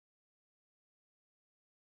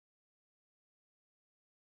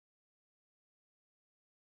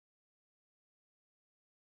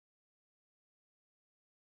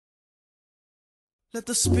Let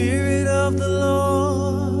the Spirit of the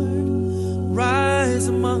Lord rise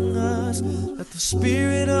among us. Let the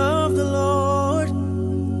Spirit of the Lord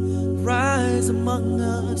rise among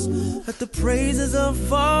us. Let the praises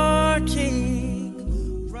of our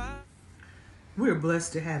King rise. We're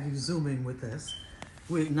blessed to have you Zoom in with us.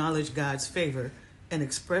 We acknowledge God's favor and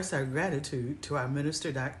express our gratitude to our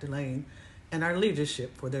minister, Dr. Lane, and our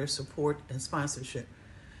leadership for their support and sponsorship.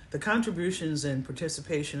 The contributions and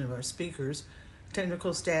participation of our speakers,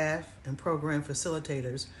 technical staff, and program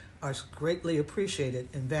facilitators are greatly appreciated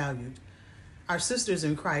and valued. Our sisters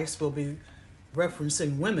in Christ will be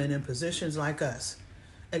referencing women in positions like us,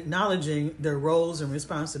 acknowledging their roles and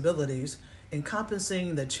responsibilities,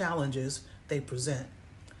 encompassing the challenges they present.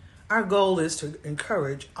 Our goal is to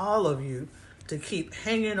encourage all of you to keep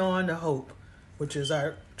hanging on to hope, which is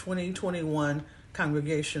our 2021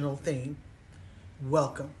 congregational theme.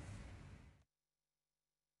 Welcome.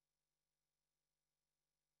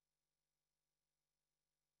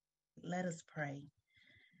 Let us pray.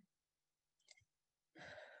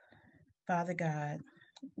 Father God,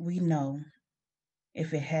 we know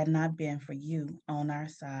if it had not been for you on our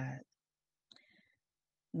side,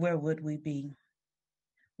 where would we be?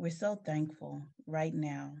 We're so thankful right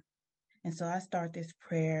now. And so I start this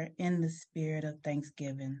prayer in the spirit of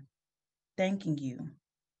thanksgiving, thanking you.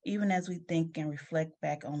 Even as we think and reflect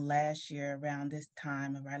back on last year around this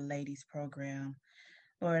time of our ladies program,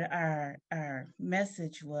 Lord, our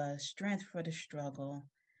message was strength for the struggle.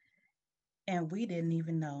 And we didn't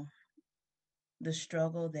even know the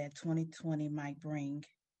struggle that 2020 might bring.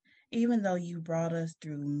 Even though you brought us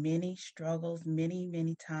through many struggles,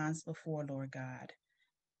 many times before, Lord God,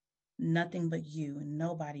 nothing but you and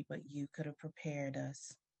nobody but you could have prepared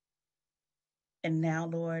us. And now,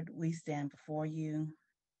 Lord, we stand before you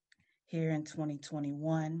here in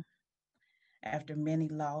 2021 after many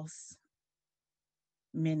loss,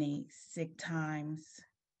 many sick times,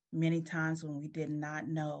 many times when we did not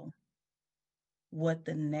know what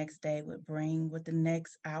the next day would bring, what the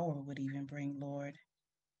next hour would even bring, Lord.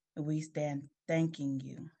 We stand thanking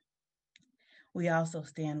you. We also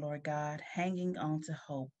stand, Lord God, hanging on to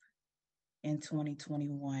hope in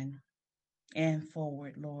 2021 and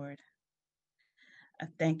forward, Lord. I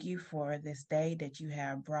thank you for this day that you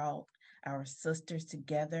have brought our sisters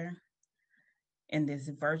together in this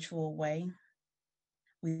virtual way.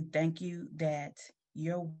 We thank you that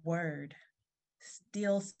your word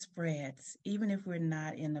still spreads, even if we're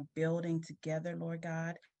not in a building together, Lord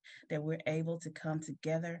God, that we're able to come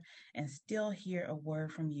together and still hear a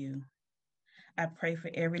word from you. I pray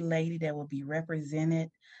for every lady that will be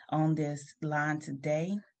represented on this line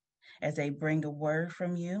today as they bring a word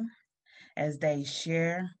from you, as they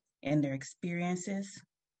share in their experiences.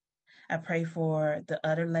 I pray for the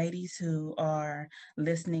other ladies who are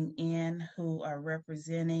listening in, who are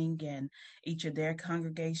representing in each of their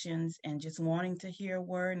congregations and just wanting to hear a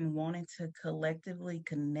word and wanting to collectively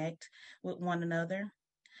connect with one another.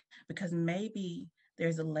 Because maybe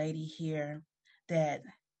there's a lady here that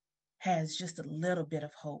has just a little bit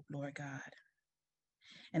of hope, Lord God.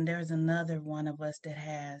 And there's another one of us that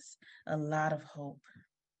has a lot of hope.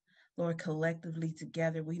 Lord, collectively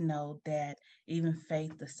together, we know that even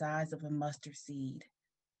faith the size of a mustard seed,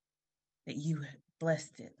 that you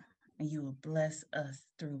blessed it and you will bless us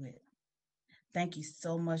through it. Thank you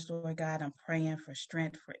so much, Lord God. I'm praying for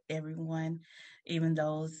strength for everyone, even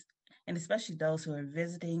those, and especially those who are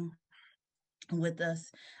visiting with us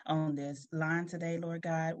on this line today, Lord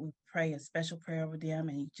God. We pray a special prayer over them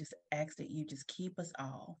and you just ask that you just keep us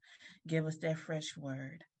all. Give us that fresh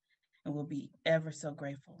word and we'll be ever so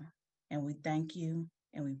grateful. And we thank you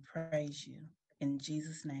and we praise you. In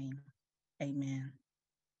Jesus' name, amen.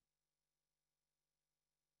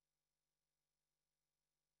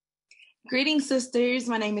 Greetings, sisters.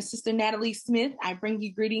 My name is Sister Natalie Smith. I bring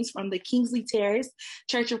you greetings from the Kingsley Terrace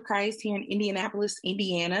Church of Christ here in Indianapolis,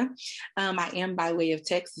 Indiana. I am by way of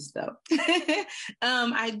Texas, though.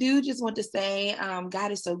 I do just want to say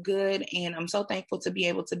God is so good, and I'm so thankful to be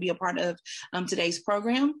able to be a part of today's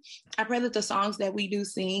program. I pray that the songs that we do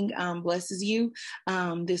sing blesses you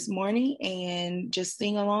this morning, and just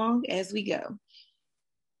sing along as we go.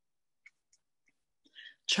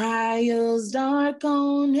 Trials dark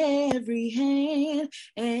on every hand,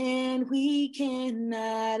 and we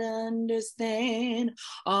cannot understand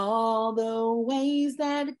all the ways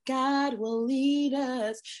that God will lead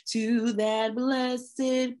us to that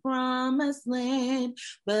blessed promised land.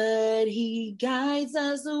 But He guides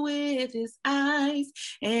us with His eyes,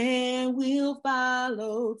 and we'll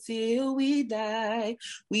follow till we die.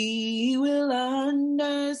 We will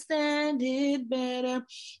understand it better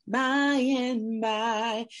by and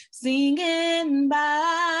by. singing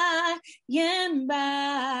by and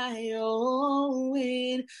by. Oh,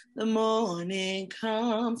 when the morning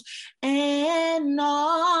comes and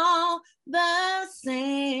all the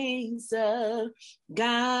saints of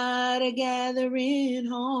God are gathering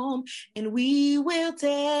home, and we will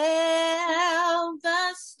tell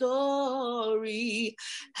the story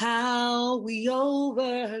how we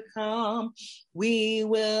overcome. We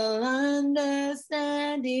will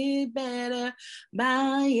understand it better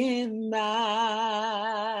by and by.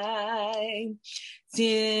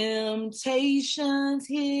 Temptations,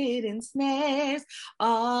 hidden snares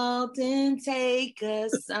often take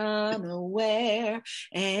us unaware,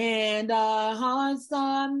 and our hearts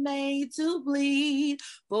are made to bleed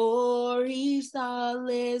for each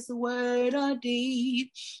thoughtless word or deed.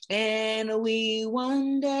 And we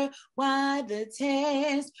wonder why the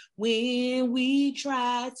test, when we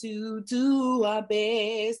try to do our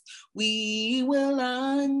best. We will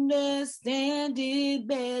understand it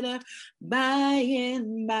better by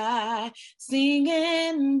and by,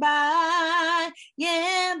 singing by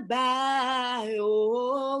and by.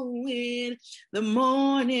 Oh, when the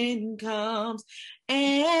morning comes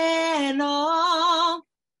and all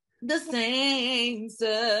the saints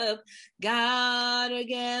of God are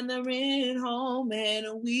gathering home,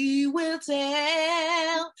 and we will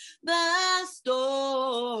tell the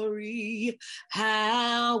story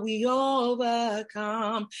how we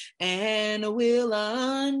overcome, and we'll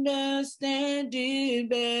understand it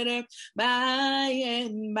better by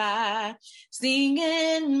and by,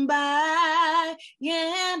 singing by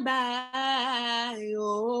and by.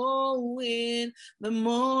 Oh, when the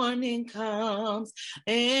morning comes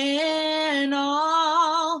and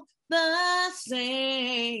all the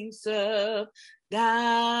saints of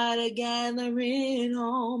God are gathering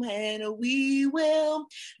home, and we will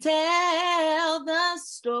tell the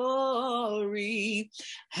story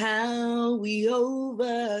how we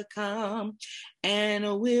overcome,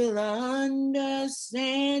 and we'll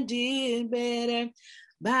understand it better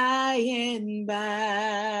by and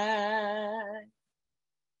by.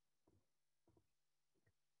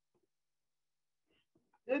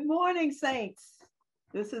 Good morning, saints.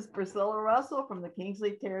 This is Priscilla Russell from the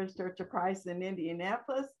Kingsley Terrace Church of Christ in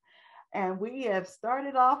Indianapolis. And we have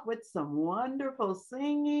started off with some wonderful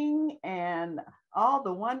singing and all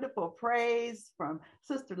the wonderful praise from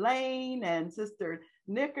Sister Lane and Sister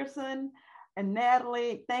Nickerson and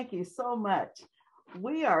Natalie. Thank you so much.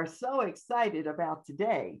 We are so excited about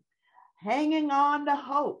today. Hanging on to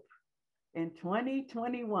hope in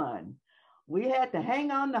 2021. We had to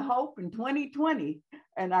hang on to hope in 2020.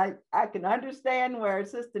 And I can understand where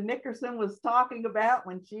Sister Nickerson was talking about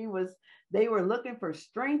when they were looking for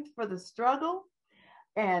strength for the struggle.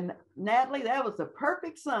 And Natalie, that was a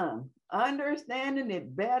perfect song, understanding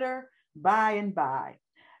it better by and by.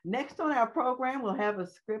 Next on our program, we'll have a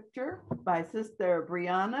scripture by Sister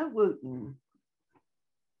Brianna Wooten.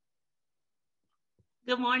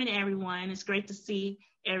 Good morning, everyone. It's great to see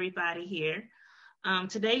everybody here.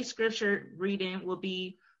 Today's scripture reading will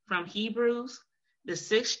be from Hebrews, the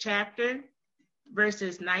 6th chapter,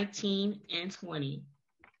 verses 19 and 20.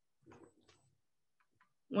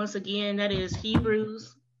 Once again, that is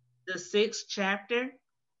Hebrews, the 6th chapter,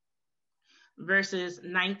 verses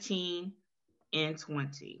 19 and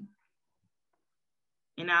 20.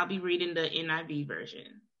 And I'll be reading the NIV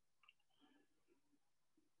version.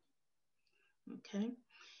 Okay.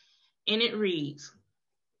 And it reads,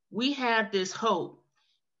 "We have this hope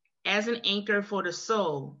as an anchor for the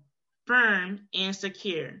soul, firm and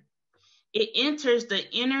secure. It enters the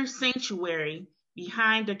inner sanctuary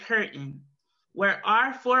behind the curtain, where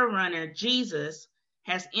our forerunner, Jesus,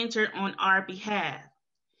 has entered on our behalf.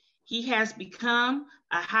 He has become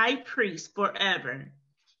a high priest forever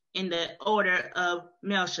in the order of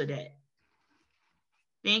Melchizedek."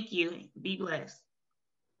 Thank you. Be blessed.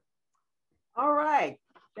 All right.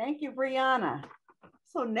 Thank you, Brianna.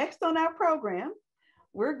 So next on our program,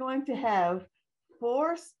 we're going to have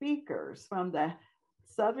 4 speakers from the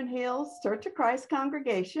Southern Hills Church of Christ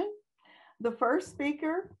congregation. The first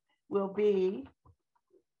speaker will be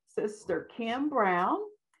Sister Kim Brown,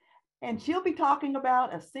 and she'll be talking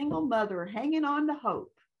about a single mother hanging on to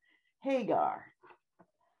hope, Hagar.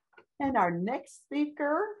 And our next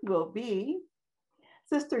speaker will be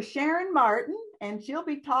Sister Sharon Martin, and she'll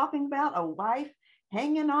be talking about a wife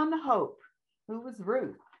hanging on to hope, who was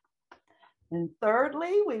Ruth. And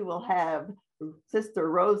thirdly, we will have Sister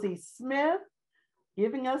Rosie Smith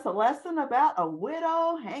giving us a lesson about a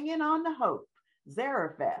widow hanging on to hope,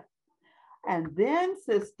 Zarephath. And then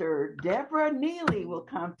Sister Deborah Neely will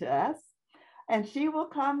come to us, and she will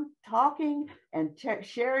come talking and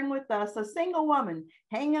sharing with us, a single woman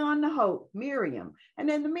hanging on to hope, Miriam. And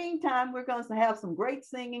in the meantime, we're going to have some great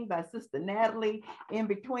singing by Sister Natalie in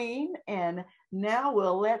between. And now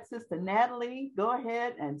we'll let Sister Natalie go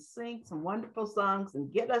ahead and sing some wonderful songs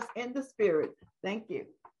and get us in the spirit. Thank you.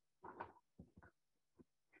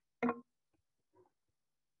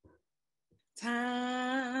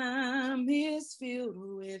 Time is filled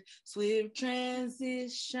with swift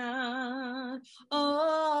transition.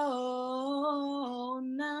 Oh,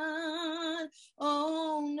 none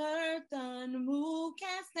on earth unmoved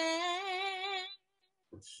can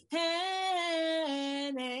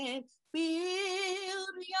stand and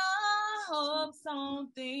build your hopes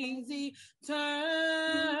on things eternal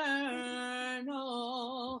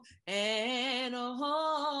and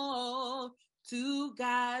hold to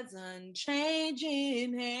God's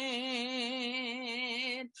unchanging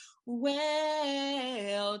hand.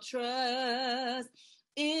 Well, trust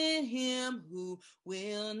in Him who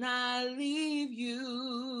will not leave you.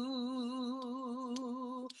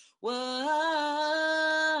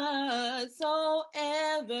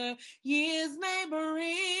 Whatsoever years may bring,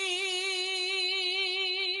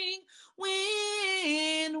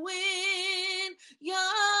 when your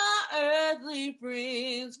earthly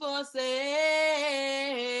friends forsake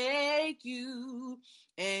you,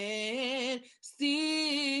 and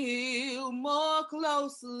still more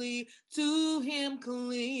closely to Him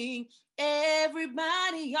cling.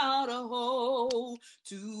 Everybody ought to hold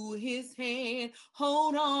to His hand.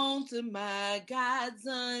 Hold on to my God's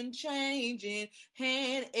unchanging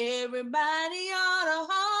hand. Everybody ought to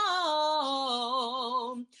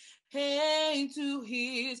hold to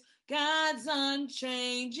His God's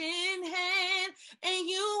unchanging hand. And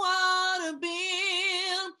you ought to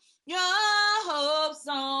build your hopes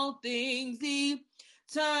on things eternal.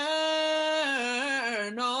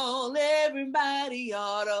 Everybody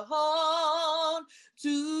ought to hold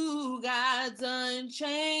to God's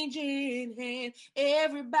unchanging hand.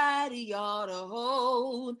 Everybody ought to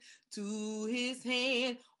hold to His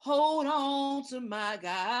hand. Hold on to my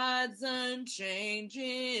God's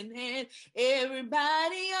unchanging hand.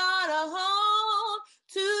 Everybody ought to hold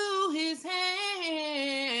to His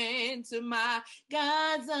hand, to my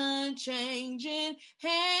God's unchanging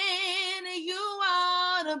hand. You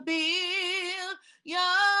ought to build your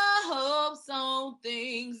hopes on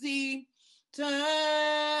things eternal.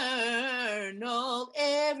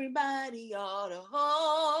 Everybody ought to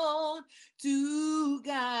hold to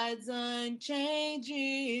God's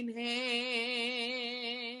unchanging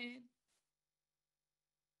hand.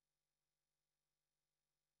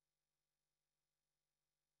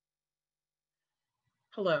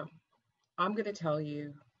 Hello, I'm going to tell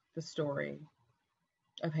you the story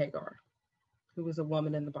of Hagar, who was a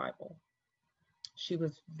woman in the Bible. She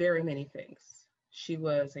was very many things. She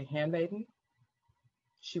was a handmaiden,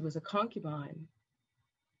 she was a concubine,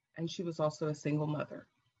 and she was also a single mother.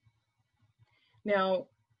 Now,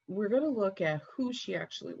 we're going to look at who she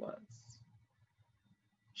actually was.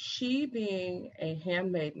 She, being a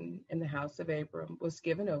handmaiden in the house of Abram, was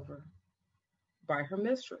given over by her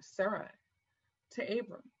mistress, Sarai, to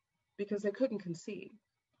Abram because they couldn't conceive.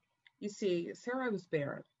 You see, Sarai was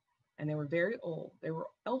barren, and they were very old. They were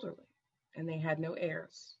elderly, and they had no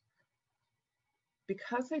heirs.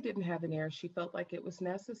 Because they didn't have an heir, she felt like it was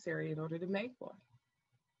necessary in order to make one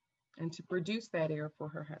and to produce that heir for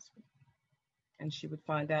her husband. And she would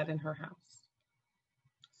find that in her house.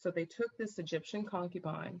 So they took this Egyptian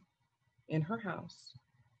concubine in her house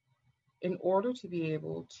in order to be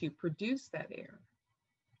able to produce that heir.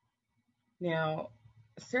 Now,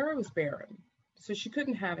 Sarah was barren, so she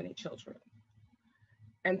couldn't have any children.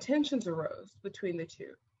 And tensions arose between the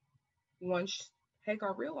two. Once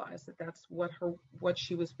Hagar realized that that's what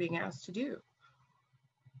she was being asked to do,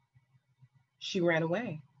 she ran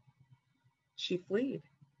away. She fled.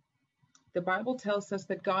 The Bible tells us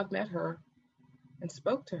that God met her and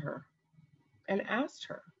spoke to her and asked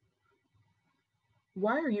her,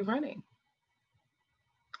 "Why are you running?"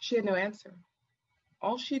 She had no answer.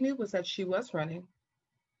 All she knew was that she was running,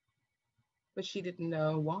 but she didn't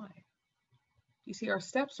know why. You see, our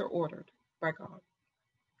steps are ordered by God,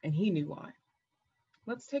 and He knew why.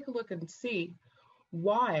 Let's take a look and see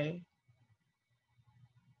why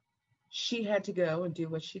she had to go and do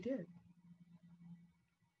what she did.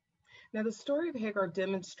 Now, the story of Hagar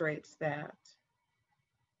demonstrates that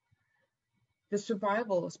the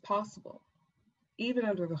survival is possible, even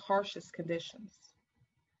under the harshest conditions.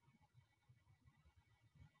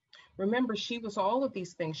 Remember, she was all of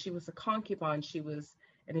these things. She was a concubine, she was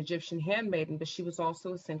an Egyptian handmaiden, but she was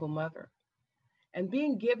also a single mother. And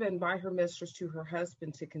being given by her mistress to her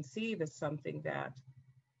husband to conceive is something that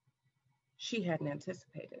she hadn't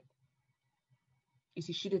anticipated. You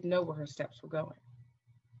see, she didn't know where her steps were going.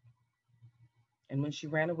 And when she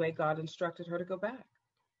ran away, God instructed her to go back.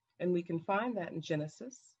 And we can find that in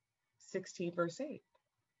Genesis 16, verse 8,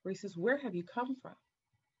 where he says, "Where have you come from?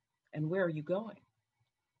 And where are you going?"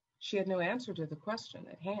 She had no answer to the question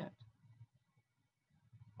at hand.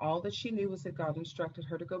 All that she knew was that God instructed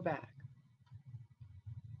her to go back.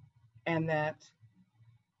 And that,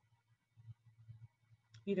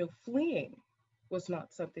 fleeing was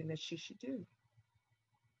not something that she should do.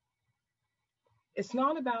 It's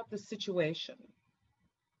not about the situation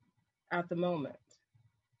at the moment.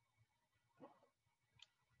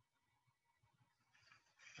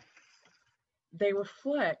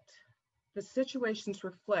 The situations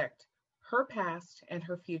reflect her past and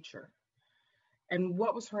her future. And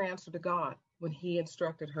what was her answer to God when he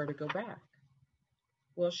instructed her to go back?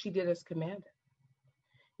 Well, she did as commanded.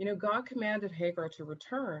 God commanded Hagar to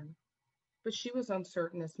return, but she was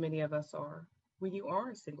uncertain, as many of us are, when you are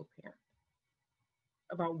a single parent,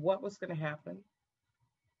 about what was going to happen.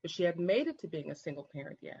 But she hadn't made it to being a single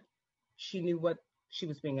parent yet. She knew what she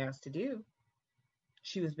was being asked to do.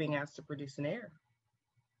 She was being asked to produce an heir.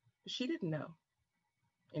 But she didn't know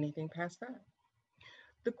anything past that.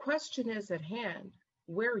 The question is at hand,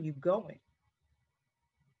 where are you going?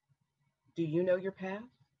 Do you know your path?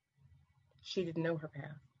 She didn't know her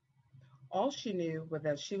path. All she knew was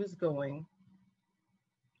that she was going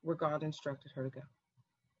where God instructed her to go.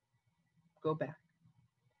 Go back.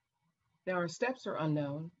 Now, her steps are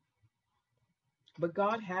unknown, but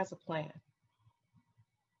God has a plan.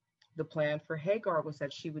 The plan for Hagar was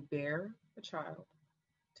that she would bear a child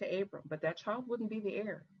to Abram, but that child wouldn't be the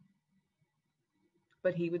heir.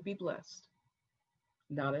 But he would be blessed.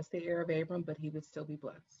 Not as the heir of Abram, but he would still be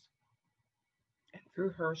blessed. And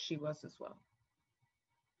through her, she was as well.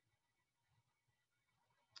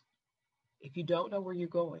 If you don't know where you're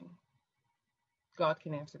going, God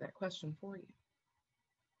can answer that question for you.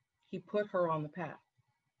 He put her on the path.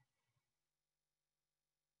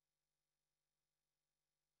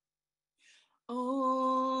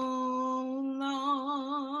 Oh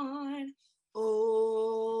Lord,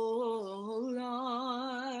 oh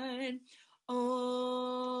Lord,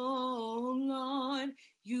 oh Lord,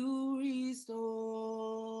 you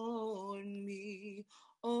restore me.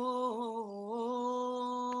 Oh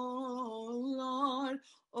Lord,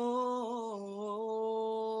 oh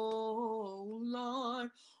Lord,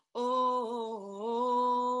 oh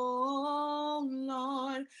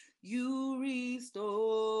Lord, you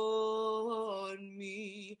restore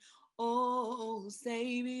me. Oh,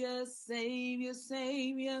 Savior, Savior,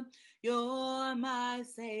 Savior, you're my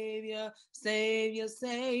Savior, Savior,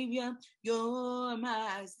 Savior, you're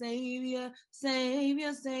my Savior,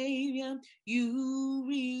 Savior, Savior, you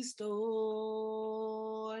restore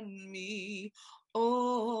me.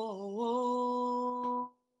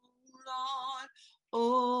 Oh, Lord,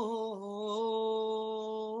 oh,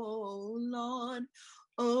 Lord,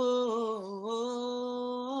 oh,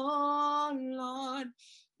 Lord,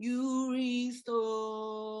 you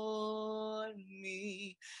restore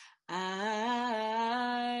me.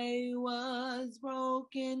 I was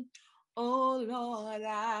broken, oh Lord,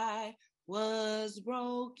 I was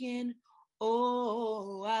broken.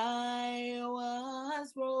 Oh, I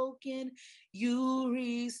was broken, you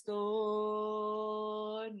restored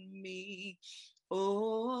me.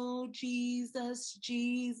 Oh, Jesus,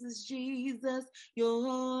 Jesus, Jesus,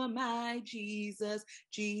 you're my Jesus,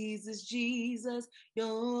 Jesus, Jesus,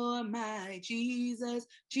 you're my Jesus,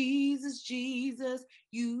 Jesus, Jesus,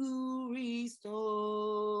 you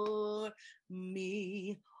restore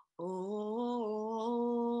me. Oh,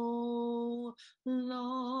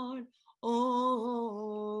 Lord,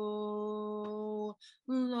 oh,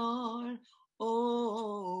 Lord,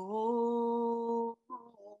 oh,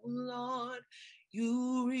 Lord,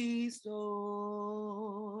 you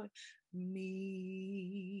restore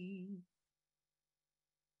me.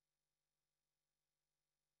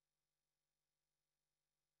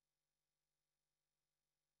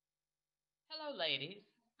 Hello, ladies.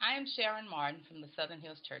 I am Sharon Martin from the Southern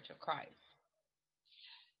Hills Church of Christ.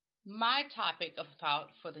 My topic of thought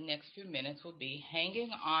for the next few minutes will be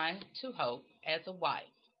hanging on to hope as a wife.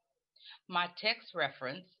 My text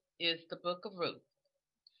reference is the book of Ruth.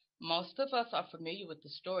 Most of us are familiar with the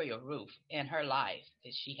story of Ruth and her life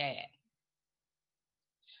that she had.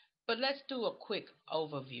 But let's do a quick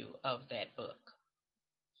overview of that book.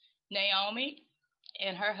 Naomi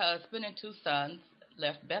and her husband and 2 sons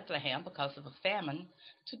left Bethlehem because of a famine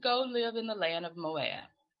to go live in the land of Moab.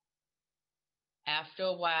 After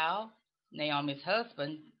a while, Naomi's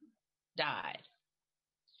husband, died.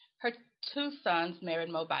 Her 2 sons married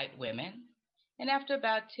Moabite women, and after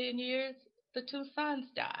about 10 years, the 2 sons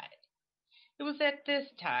died. It was at this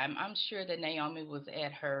time, I'm sure, that Naomi was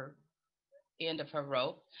at her end of her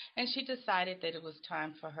rope, and she decided that it was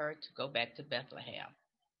time for her to go back to Bethlehem.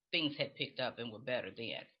 Things had picked up and were better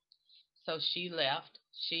then. So she left.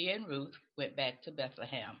 She and Ruth went back to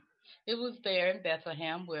Bethlehem. It was there in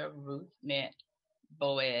Bethlehem where Ruth met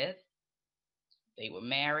Boaz. They were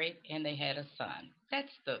married and they had a son.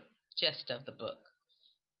 That's the gist of the book.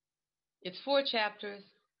 It's 4 chapters.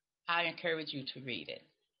 I encourage you to read it.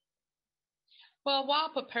 Well, while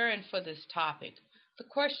preparing for this topic, the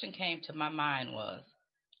question came to my mind was,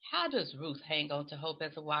 how does Ruth hang on to hope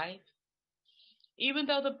as a wife? Even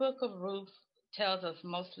though the book of Ruth tells us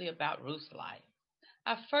mostly about Ruth's life,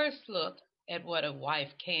 our first look at what a wife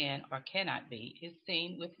can or cannot be is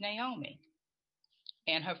seen with Naomi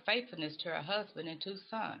and her faithfulness to her husband and 2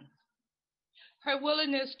 sons. Her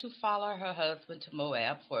willingness to follow her husband to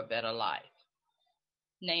Moab for a better life.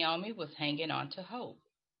 Naomi was hanging on to hope.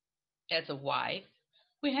 As a wife,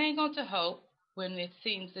 we hang on to hope when it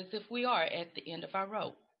seems as if we are at the end of our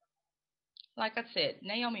rope. Like I said,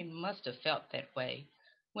 Naomi must have felt that way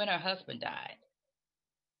when her husband died.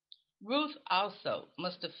 Ruth also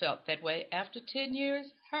must have felt that way after 10 years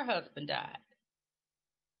her husband died.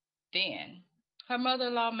 Then her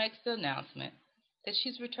mother-in-law makes the announcement that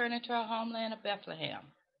she's returning to her homeland of Bethlehem.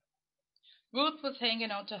 Ruth was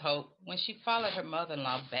hanging on to hope when she followed her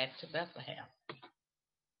mother-in-law back to Bethlehem.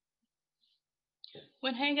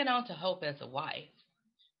 When hanging on to hope as a wife,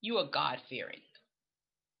 you are God-fearing.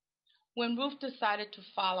 When Ruth decided to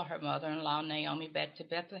follow her mother-in-law Naomi back to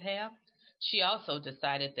Bethlehem, she also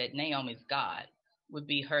decided that Naomi's God would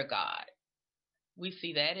be her God. We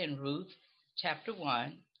see that in Ruth chapter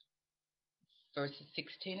 1, verses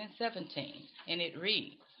 16 and 17, and it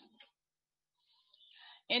reads,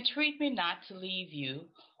 "Entreat me not to leave you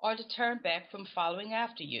or to turn back from following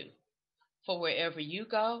after you. For wherever you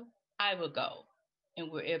go, I will go,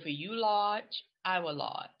 and wherever you lodge, I will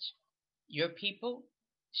lodge. Your people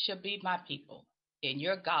shall be my people, and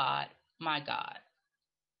your God, my God.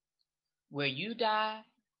 Where you die,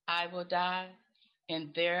 I will die,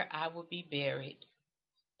 and there I will be buried.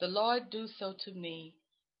 The Lord do so to me,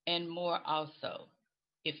 and more also,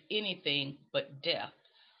 if anything but death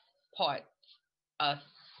parts us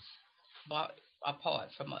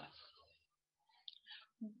apart from us."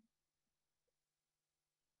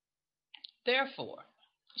 Therefore,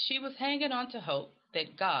 she was hanging on to hope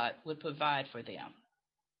that God would provide for them.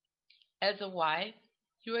 As a wife,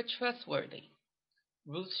 you are trustworthy.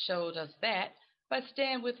 Ruth showed us that by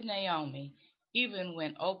staying with Naomi, even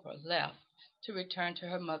when Orpah left to return to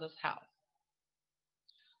her mother's house.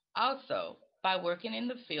 Also, by working in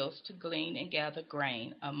the fields to glean and gather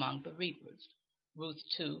grain among the reapers. Ruth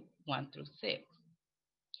 2, 1 through 6.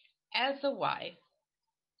 As a wife,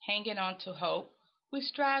 hanging on to hope, we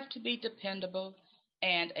strive to be dependable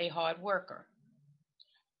and a hard worker.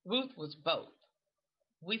 Ruth was both.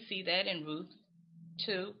 We see that in Ruth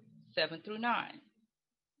 2, 7 through 9.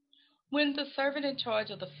 When the servant in charge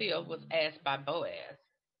of the field was asked by Boaz,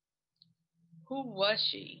 who was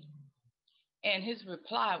she? And his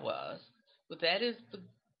reply was, well, that is the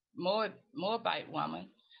Moabite woman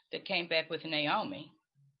that came back with Naomi.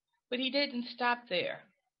 But he didn't stop there.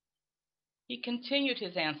 He continued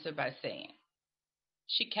his answer by saying,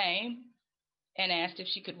 she came and asked if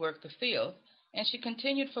she could work the field, and she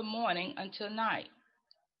continued from morning until night,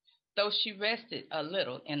 though she rested a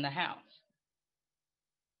little in the house.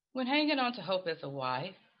 When hanging on to hope as a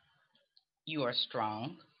wife, you are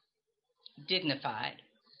strong, dignified,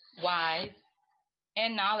 wise,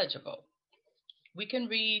 and knowledgeable. We can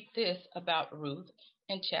read this about Ruth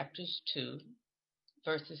in chapters 2,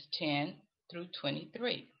 verses 10 through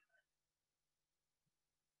 23.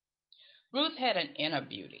 Ruth had an inner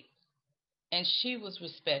beauty, and she was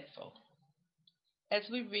respectful, as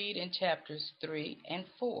we read in chapters 3 and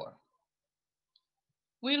 4.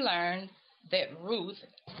 We learn that Ruth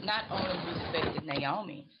not only respected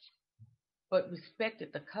Naomi, but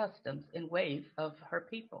respected the customs and ways of her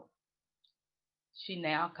people. She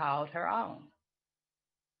now called her own.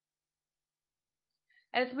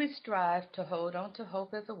 As we strive to hold on to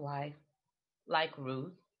hope as a wife, like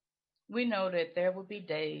Ruth, we know that there will be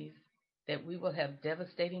days that we will have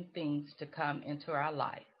devastating things to come into our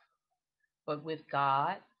life. But with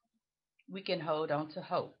God, we can hold on to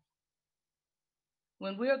hope.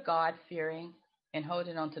 When we are God-fearing and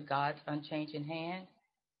holding on to God's unchanging hand,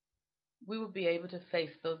 we will be able to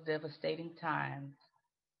face those devastating times.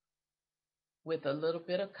 with a little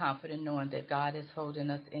bit of comfort in knowing that God is holding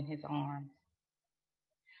us in his arms.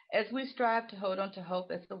 As we strive to hold on to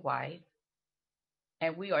hope as a wife,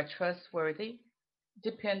 and we are trustworthy,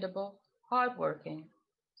 dependable, hardworking,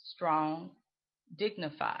 strong,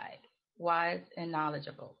 dignified, wise, and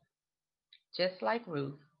knowledgeable. Just like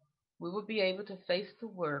Ruth, we will be able to face the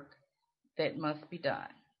work that must be done.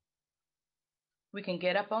 We can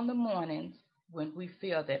get up on the mornings when we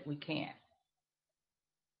feel that we can't.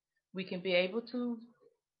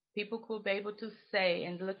 People could be able to say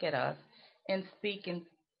and look at us and speak in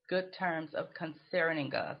good terms of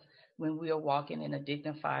concerning us when we are walking in a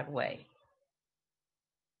dignified way.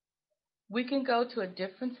 We can go to a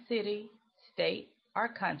different city, state, or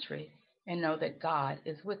country and know that God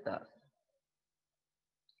is with us.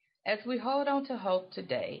 As we hold on to hope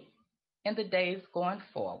today and the days going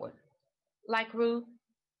forward, like Ruth,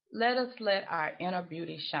 let us let our inner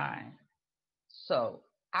beauty shine, so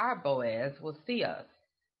our Boaz will see us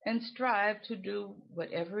and strive to do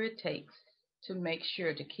whatever it takes to make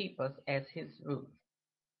sure to keep us as his Ruth.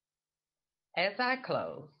 As I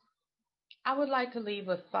close, I would like to leave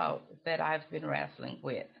a thought that I've been wrestling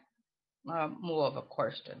with, more of a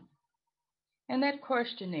question. And that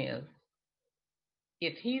question is,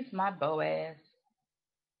 if he's my Boaz,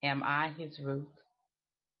 am I his Ruth?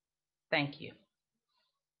 Thank you.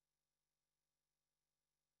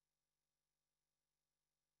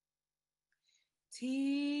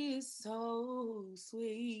 "'Tis so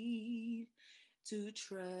sweet to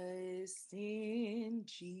trust in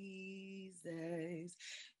Jesus,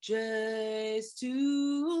 just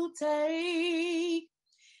to take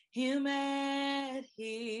him at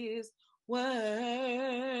his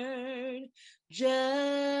word,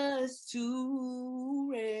 just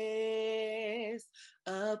to rest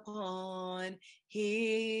upon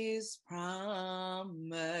his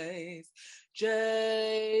promise,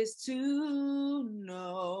 just to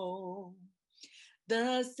know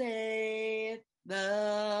thus saith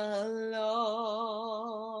the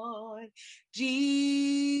Lord.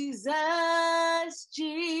 Jesus,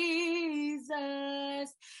 Jesus,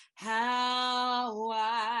 how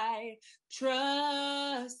I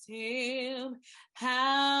trust him,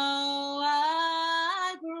 how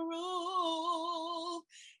I prove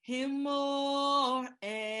him more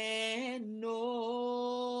and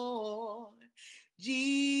more.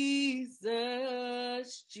 Jesus,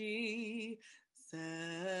 Jesus,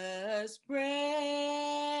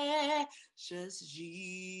 precious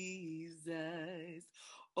Jesus,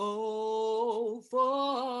 oh,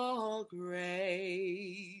 for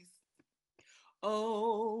grace,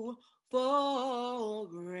 oh, for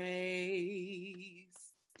grace,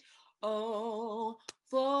 oh,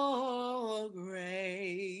 for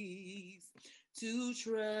grace, to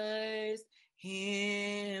trust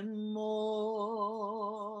him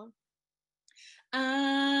more.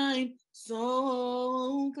 I'm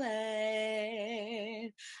so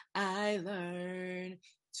glad I learned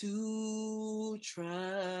to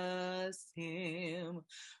trust him.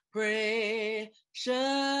 Precious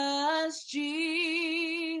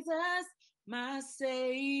Jesus, my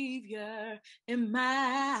Savior and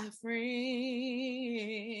my friend.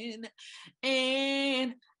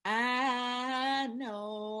 And I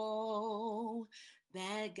know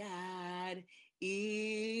that God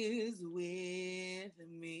is with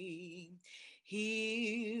me.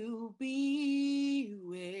 He'll be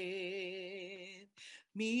with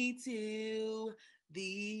me till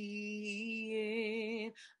the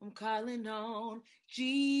end. I'm calling on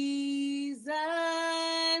Jesus,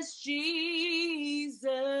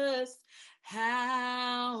 Jesus,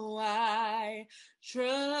 how I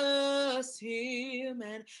trust him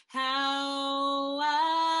and how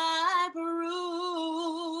I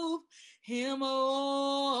prove him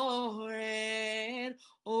o'er and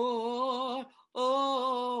o'er.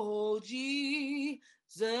 Oh, Jesus,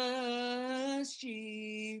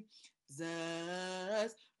 Jesus,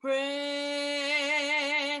 precious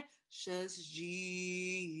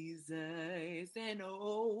Jesus, and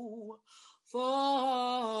oh,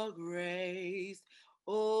 for grace,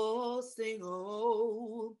 oh, sing,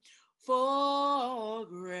 oh, for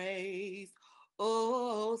grace,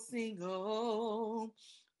 oh, sing, oh,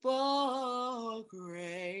 for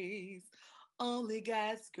grace, only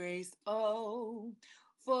God's grace, oh,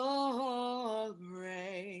 for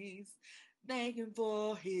grace. Thank him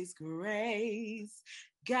for his grace,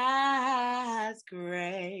 God's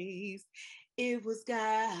grace. It was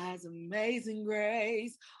God's amazing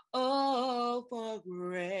grace, oh, for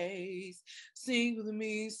grace. Sing with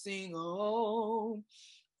me, sing, oh,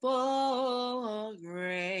 for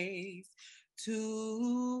grace,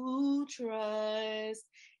 to trust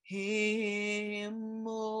him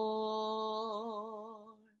more.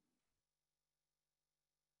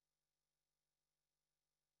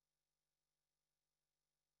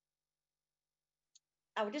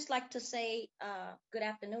 I would just like to say good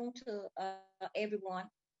afternoon to everyone.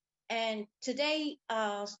 And today's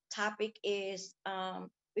topic is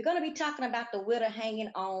we're going to be talking about the widow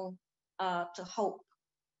hanging on to hope.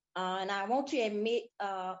 And I want to admit,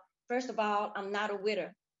 first of all, I'm not a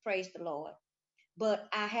widow, praise the Lord. But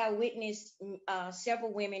I have witnessed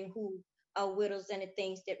several women who are widows and the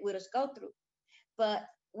things that widows go through. But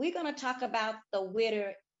we're going to talk about the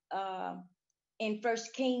widow in 1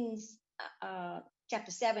 Kings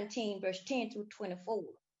chapter 17, verse 10 through 24.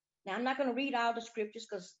 Now, I'm not going to read all the scriptures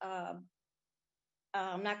because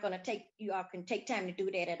I'm not going to take, you all can take time to do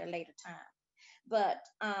that at a later time. But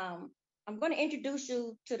I'm going to introduce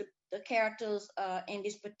you to the characters in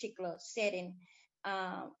this particular setting.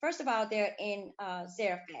 First of all, they're in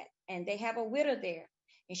Zarephath, and they have a widow there,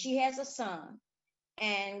 and she has a son.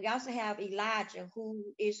 And we also have Elijah, who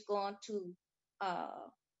is going to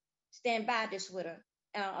stand by this widow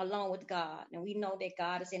along with God. And we know that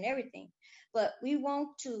God is in everything. But we want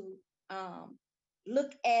to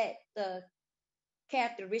look at the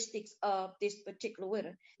characteristics of this particular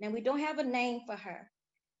widow. Now, we don't have a name for her,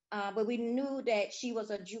 but we knew that she was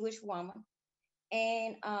a Jewish woman,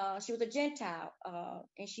 and she was a Gentile,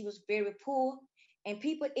 and she was very poor, and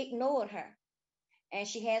people ignored her. And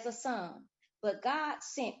she has a son, but God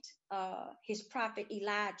sent his prophet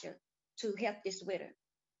Elijah to help this widow.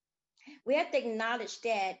 We have to acknowledge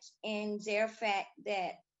that in Zarephath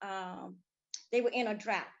that they were in a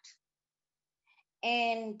drought,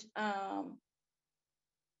 and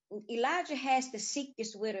Elijah has to seek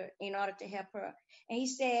this widow in order to help her. And he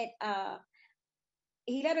said,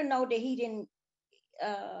 he let her know that he didn't,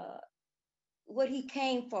 what he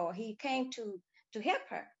came for. He came to help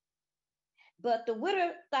her. But the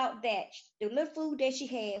widow thought that the little food that she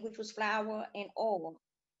had, which was flour and oil,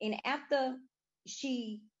 and after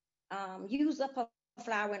she used up her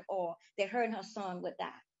flour and oil, that her and her son would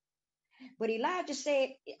die. But Elijah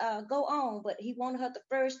said, go on, but he wanted her to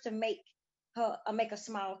first to make a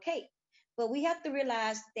small cake. But we have to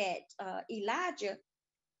realize that Elijah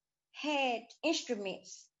had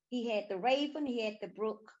instruments. He had the raven, he had the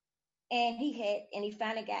brook, and he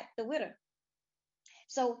finally got the widow.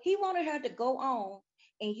 So he wanted her to go on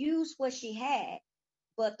and use what she had,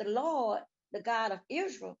 but the Lord, the God of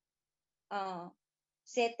Israel,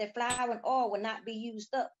 said that flour and oil would not be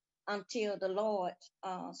used up until the Lord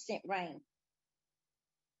sent rain.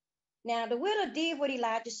 Now, the widow did what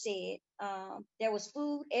Elijah said. There was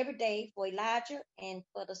food every day for Elijah and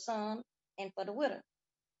for the son and for the widow.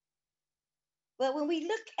 But when we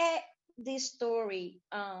look at this story,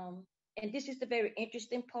 and this is the very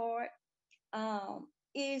interesting part,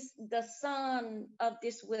 is the son of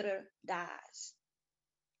this widow dies.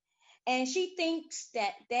 And she thinks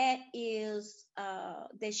that is,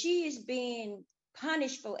 that she is being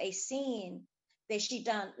punished for a sin that she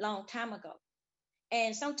done long time ago.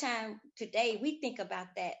 And sometimes today we think about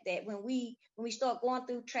that when we start going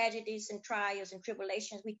through tragedies and trials and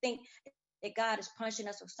tribulations, we think that God is punishing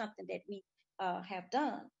us for something that we have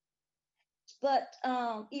done. But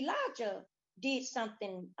Elijah did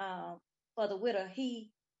something for the widow. He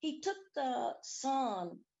took the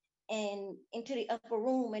son and into the upper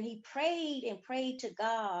room, and he prayed to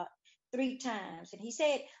God 3 times. And he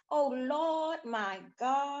said, "Oh Lord, my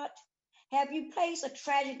God, have you placed a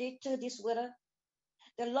tragedy to this widow?"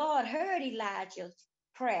 The Lord heard Elijah's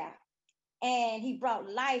prayer, and he brought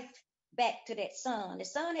life back to that son. The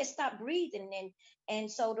son had stopped breathing, and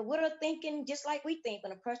so the widow thinking just like we think,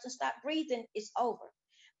 when a person stops breathing, it's over.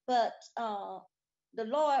 But the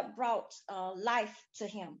Lord brought life to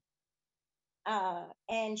him.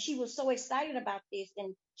 And she was so excited about this,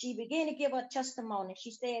 and she began to give her testimony.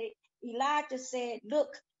 She said, Elijah said,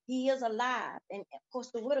 "Look, he is alive." And of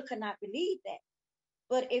course, the widow could not believe that.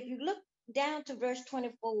 But if you look down to verse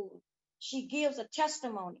 24, she gives a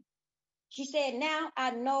testimony. She said, "Now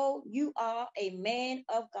I know you are a man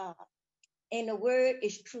of God, and the word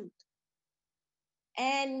is truth."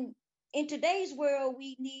 And in today's world,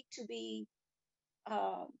 we need to be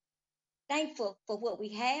thankful for what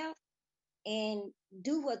we have and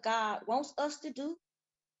do what God wants us to do.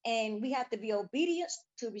 And we have to be obedient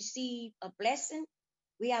to receive a blessing.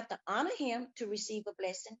 We have to honor him to receive a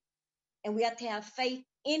blessing. And we have to have faith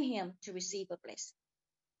in him to receive a blessing.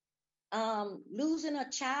 Losing a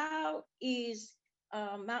child is,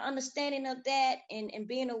 my understanding of that, and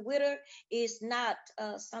being a widow is not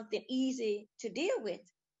something easy to deal with.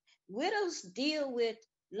 Widows deal with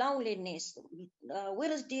loneliness.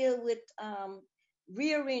 Widows deal with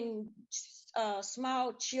rearing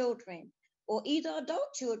small children or either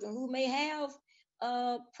adult children who may have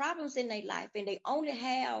problems in their life and they only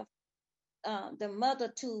have the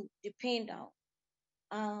mother to depend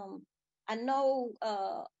on. I know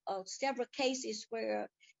of several cases where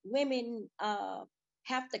women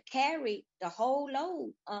have to carry the whole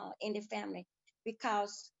load in the family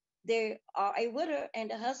because they are a widow and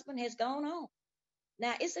the husband has gone on.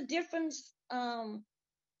 Now, it's a difference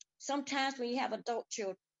sometimes when you have adult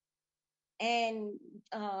children and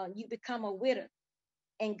you become a widow,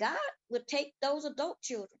 and God will take those adult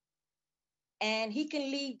children and he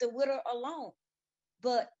can leave the widow alone.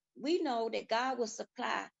 But we know that God will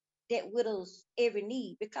supply that widow's every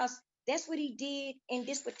need because that's what he did in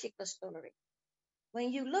this particular story.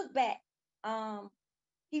 When you look back,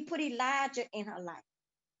 he put Elijah in her life,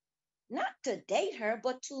 not to date her,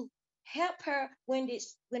 but to help her when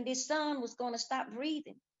this son was going to stop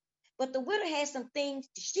breathing. But the widow had some things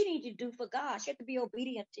she needed to do for God. She had to be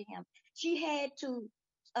obedient to him. She had to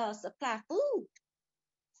supply food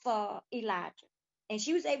for Elijah. And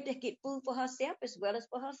she was able to get food for herself as well as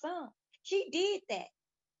for her son. She did that.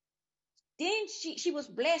 Then she was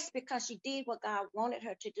blessed because she did what God wanted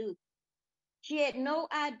her to do. She had no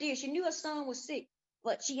idea. She knew her son was sick,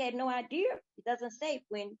 but she had no idea. It doesn't say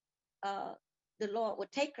when the Lord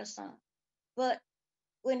would take her son. But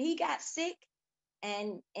when he got sick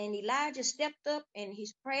and Elijah stepped up and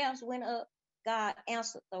his prayers went up, God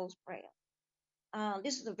answered those prayers.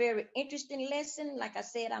 This is a very interesting lesson. Like I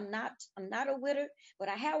said, I'm not a widow, but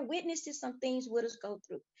I have witnessed some things widows go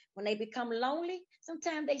through. When they become lonely,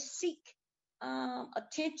 sometimes they seek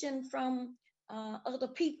attention from other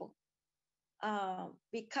people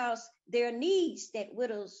because there are needs that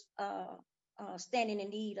widows standing in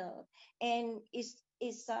need of, and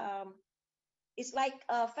it's like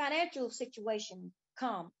a financial situation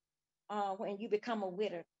come when you become a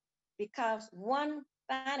widow because one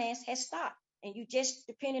finance has stopped and you just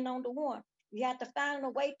depending on the one. You have to find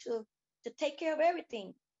a way to take care of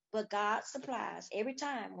everything. But God supplies every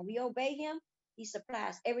time. When we obey him, he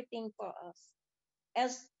supplies everything for us.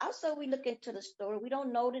 As also we look into the story, we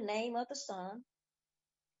don't know the name of the son.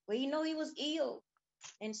 We know he was ill.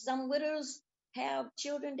 And some widows have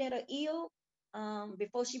children that are ill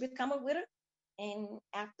before she become a widow. And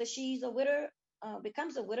after she's a widow,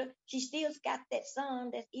 becomes a widow, she still got that son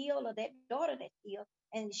that's ill or that daughter that's ill,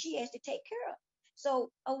 and she has to take care of.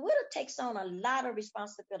 So a widow takes on a lot of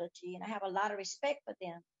responsibility, and I have a lot of respect for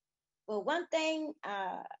them. But one thing,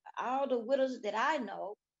 all the widows that I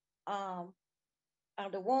know are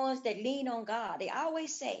the ones that lean on God. They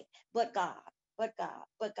always say, but God, but God,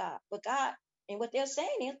 but God, but God. And what they're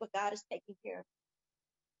saying is, but God is taking care of it.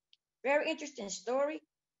 Very interesting story.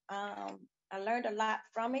 I learned a lot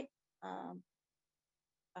from it. I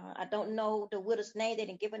don't know the widow's name. They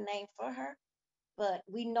didn't give a name for her, but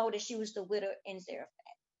we know that she was the widow in Zarephath.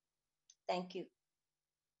 Thank you.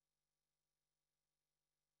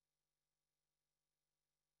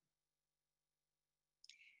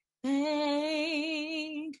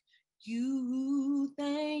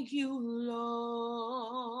 Thank you,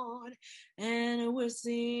 Lord. And we're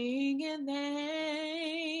singing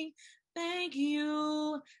thank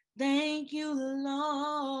you,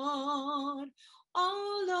 Lord.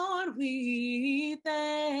 Oh, Lord, we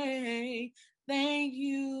thank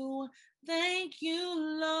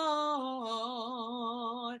you,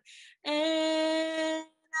 Lord. And I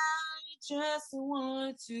just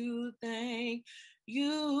want to thank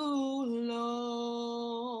you,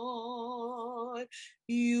 Lord.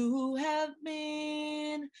 You have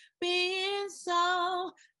been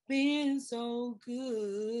so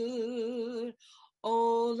good.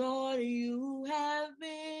 Oh, Lord, you have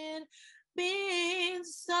been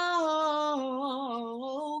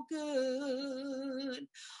so good.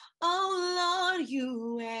 Oh, Lord,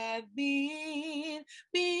 you have been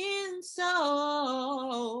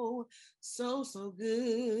so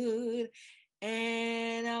good.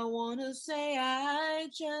 And I want to say, I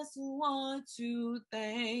just want to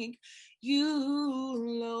thank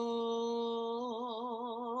you, Lord.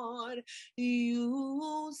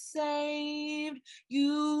 You saved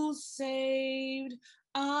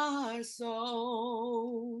our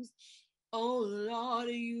souls. Oh, Lord,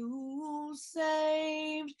 you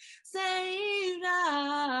saved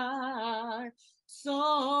our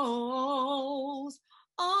souls.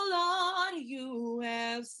 Oh, Lord, you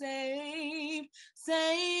have saved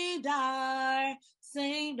our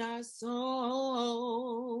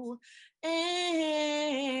soul.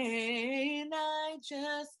 And I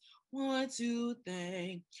just want to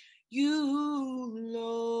thank you,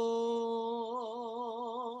 Lord.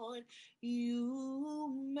 Lord,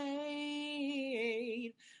 you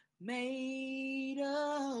made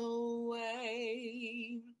a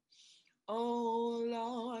way. Oh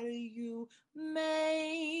Lord, you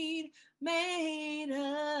made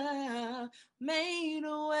a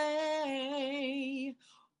way.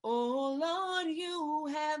 Oh Lord, you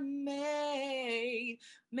have made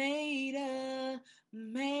a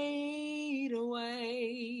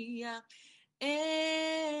way.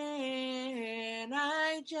 And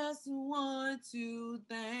I just want to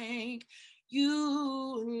thank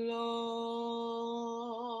you, Lord.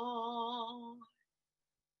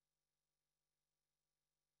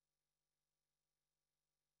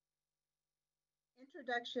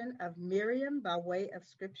 Introduction of Miriam by way of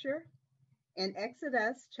scripture. In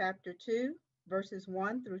Exodus chapter 2, verses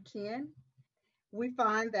 1 through 10, we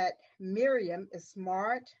find that Miriam is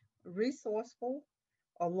smart, resourceful,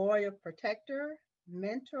 a loyal protector,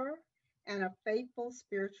 mentor, and a faithful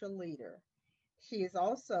spiritual leader. She is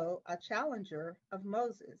also a challenger of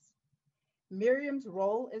Moses. Miriam's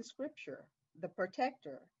role in scripture, the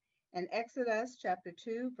protector. In Exodus chapter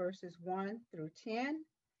 2, verses 1 through 10,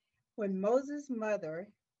 when Moses'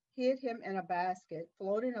 mother hid him in a basket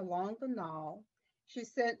floating along the Nile, she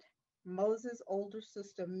sent Moses' older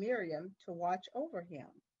sister Miriam to watch over him.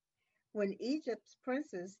 When Egypt's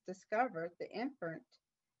princes discovered the infant,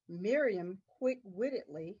 Miriam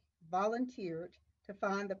quick-wittedly volunteered to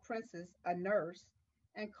find the princess a nurse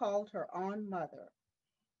and called her own mother.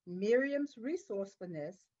 Miriam's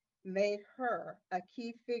resourcefulness made her a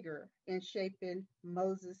key figure in shaping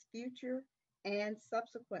Moses' future and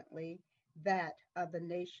subsequently that of the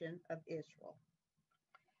nation of Israel.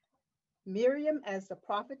 Miriam as the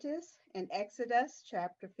prophetess in Exodus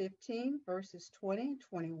chapter 15, verses 20 and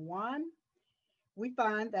 21, we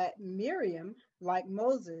find that Miriam, like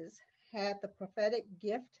Moses, had the prophetic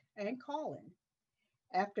gift and calling.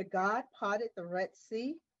 After God parted the Red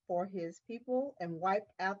Sea for his people and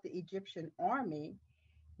wiped out the Egyptian army,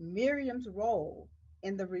 Miriam's role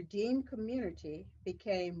in the redeemed community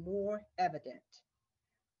became more evident.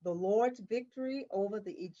 The Lord's victory over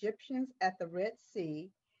the Egyptians at the Red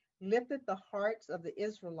Sea lifted the hearts of the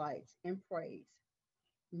Israelites in praise.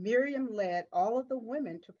 Miriam led all of the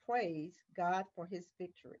women to praise God for his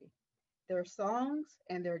victory. Their songs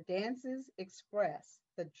and their dances express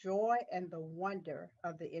the joy and the wonder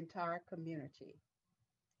of the entire community.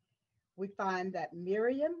 We find that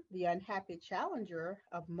Miriam, the unhappy challenger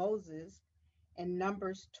of Moses, in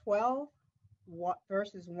Numbers 12,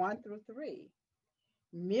 verses 1 through 3.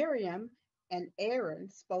 Miriam and Aaron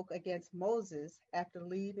spoke against Moses after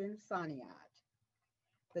leaving Sinai.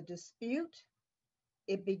 The dispute,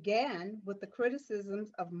 it began with the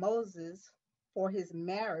criticisms of Moses for his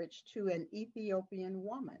marriage to an Ethiopian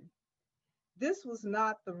woman. This was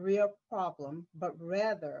not the real problem, but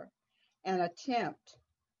rather an attempt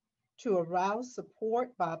to arouse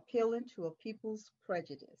support by appealing to a people's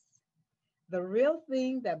prejudice. The real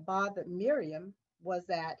thing that bothered Miriam was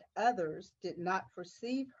that others did not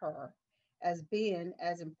perceive her as being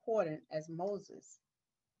as important as Moses.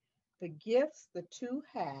 The gifts the two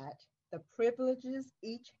had, the privileges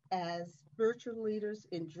each as spiritual leaders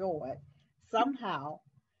enjoyed, somehow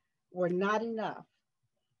were not enough.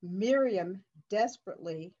 Miriam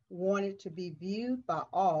desperately wanted to be viewed by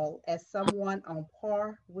all as someone on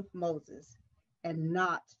par with Moses and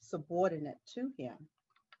not subordinate to him.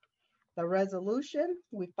 The resolution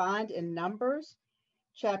we find in Numbers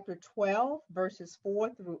chapter 12, verses 4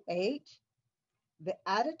 through 8. The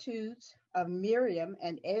attitudes of Miriam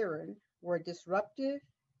and Aaron were disruptive,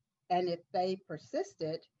 and if they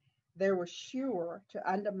persisted, they were sure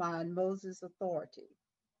to undermine Moses' authority.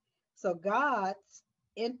 So God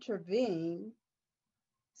intervened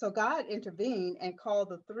and called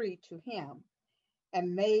the three to him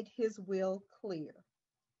and made his will clear.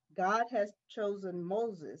 God has chosen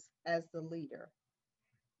Moses as the leader.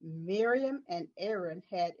 Miriam and Aaron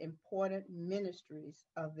had important ministries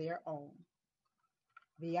of their own.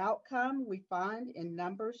 The outcome we find in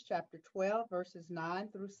Numbers chapter 12, verses 9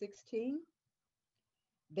 through 16.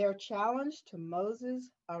 Their challenge to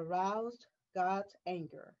Moses aroused God's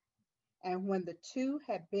anger. And when the two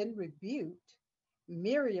had been rebuked,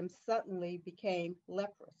 Miriam suddenly became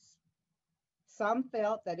leprous. Some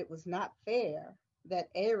felt that it was not fair that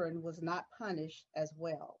Aaron was not punished as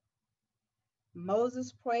well.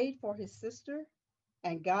 Moses prayed for his sister,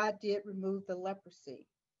 and God did remove the leprosy.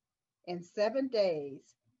 In 7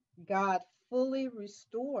 days, God fully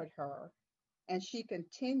restored her, and she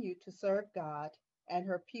continued to serve God and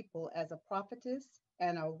her people as a prophetess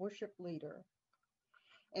and a worship leader.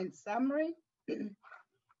 In summary,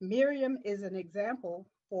 Miriam is an example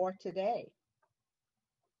for today.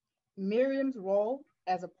 Miriam's role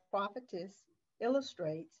as a prophetess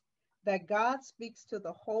illustrates that God speaks to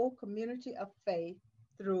the whole community of faith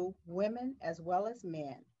through women as well as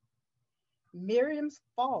men. Miriam's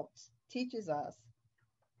faults teaches us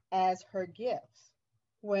as her gifts.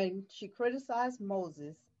 When she criticized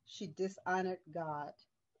Moses, she dishonored God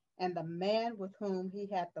and the man with whom he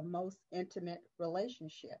had the most intimate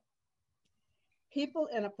relationship. People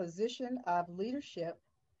in a position of leadership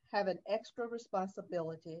have an extra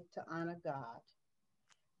responsibility to honor God.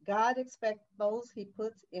 God expects those he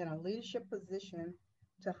puts in a leadership position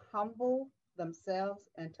to humble themselves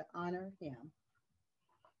and to honor him.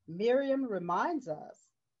 Miriam reminds us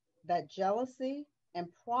that jealousy and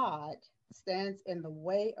pride stands in the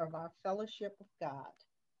way of our fellowship with God.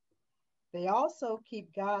 They also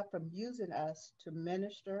keep God from using us to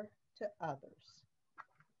minister to others.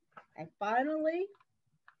 And finally,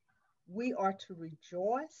 we are to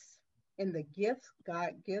rejoice in the gifts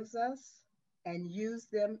God gives us and use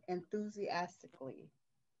them enthusiastically.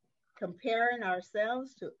 Comparing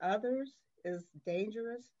ourselves to others is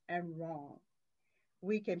dangerous and wrong.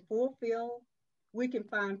 We can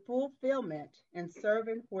find fulfillment in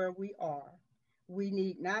serving where we are. We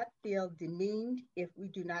need not feel demeaned if we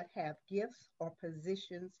do not have gifts or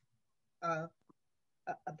positions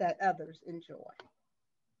that others enjoy.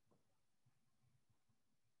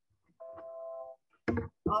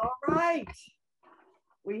 All right.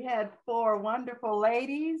 We had 4 wonderful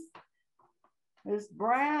ladies. Miss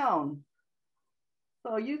Brown.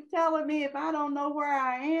 So you telling me if I don't know where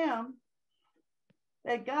I am,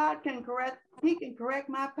 that God can he can correct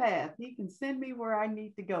my path. He can send me where I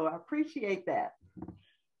need to go. I appreciate that.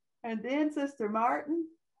 And then Sister Martin,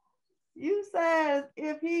 you said,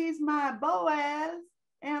 if he's my Boaz,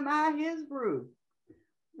 am I his Ruth?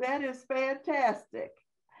 That is fantastic.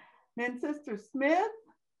 Then Sister Smith,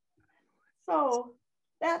 so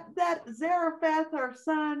that Zarephath, her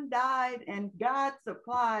son, died and God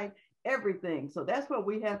supplied everything. So that's what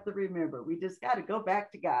we have to remember. We just got to go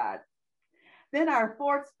back to God. Then our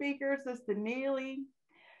 4th speaker, Sister Neely,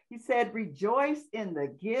 he said, rejoice in the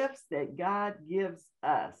gifts that God gives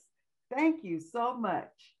us. Thank you so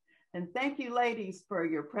much. And thank you, ladies, for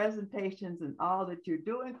your presentations and all that you're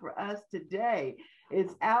doing for us today.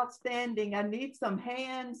 It's outstanding. I need some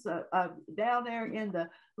hands down there in the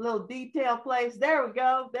little detail place. There we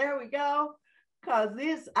go. There we go. Because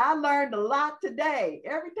I learned a lot today.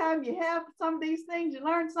 Every time you have some of these things, you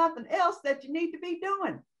learn something else that you need to be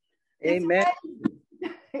doing. Amen.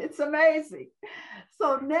 It's amazing.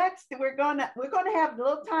 So next we're gonna have a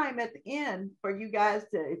little time at the end for you guys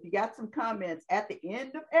to, if you got some comments at the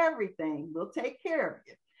end of everything, we'll take care of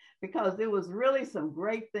you, because there was really some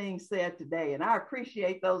great things said today. And I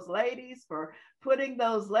appreciate those ladies for putting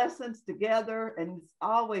those lessons together, and it's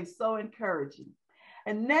always so encouraging.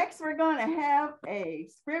 And next we're going to have a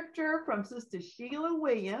scripture from Sister Sheila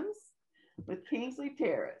Williams with Kingsley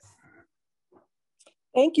Terrace.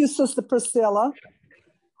 Thank you, Sister Priscilla.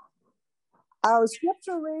 Our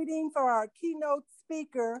scripture reading for our keynote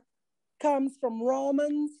speaker comes from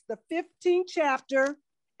Romans, the 15th chapter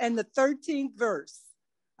and the 13th verse.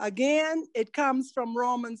 Again, it comes from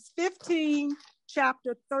Romans 15,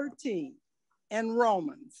 chapter 13 in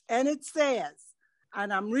Romans. And it says,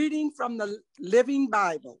 and I'm reading from the Living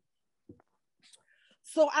Bible.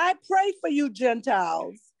 So I pray for you,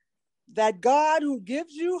 Gentiles, that God, who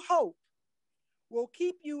gives you hope, will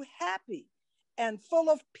keep you happy and full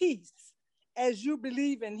of peace as you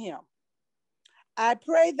believe in him. I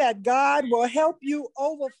pray that God will help you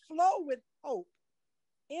overflow with hope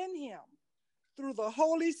in him through the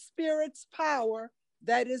Holy Spirit's power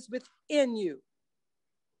that is within you.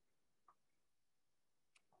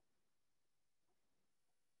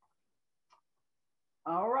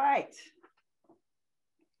 All right.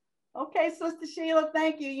 Okay, Sister Sheila,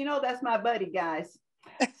 thank you. You know that's my buddy, guys.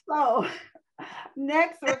 So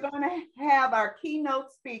next, we're going to have our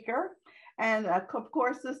keynote speaker. And of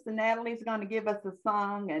course, Sister Natalie is going to give us a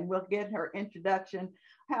song and we'll get her introduction.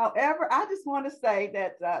 However, I just want to say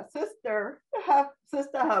that Sister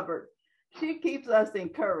Hubbard, she keeps us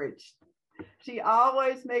encouraged. She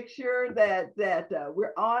always makes sure that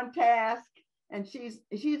we're on task. And she's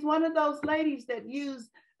one of those ladies that use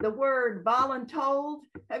the word voluntold.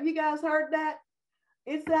 Have you guys heard that?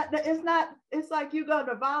 It's like you're going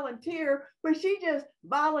to volunteer, but she just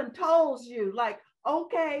voluntold you, like,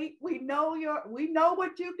 okay, we know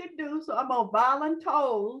what you can do, so I'm gonna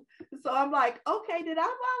voluntold. So I'm like, okay, did I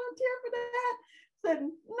volunteer for that? Said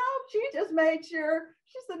no, she just made sure.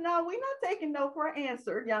 She said, no, we're not taking no for an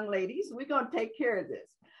answer, young ladies. We're gonna take care of this.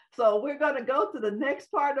 So we're going to go to the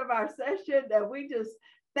next part of our session, and we just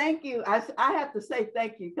thank you. I have to say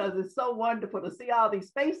thank you because it's so wonderful to see all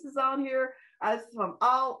these faces on here. From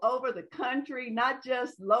all over the country, not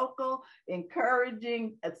just local,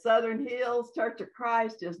 encouraging at Southern Hills Church of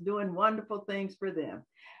Christ, just doing wonderful things for them.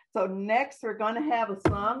 So next, we're going to have a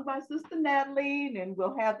song by Sister Natalie, and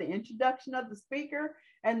we'll have the introduction of the speaker.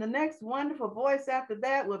 And the next wonderful voice after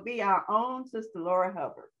that will be our own Sister Laura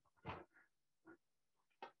Hubbard.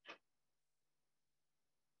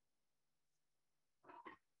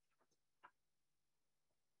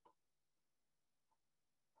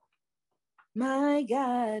 My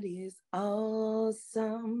God is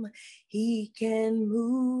awesome. He can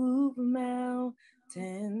move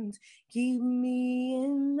mountains, keep me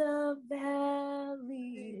in the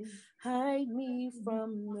valley, hide me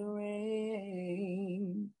from the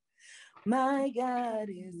rain. My God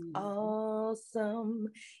is awesome,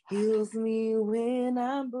 heals me when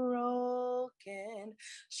I'm broken,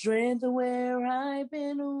 strength where I've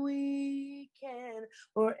been weakened,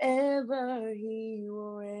 forever he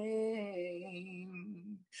will reign.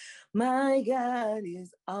 My God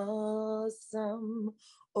is awesome,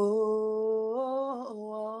 oh,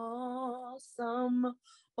 awesome,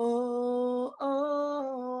 oh,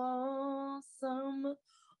 awesome.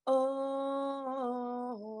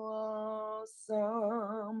 Oh,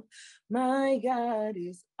 awesome. My God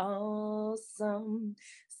is awesome.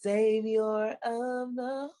 Savior of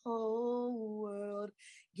the whole world,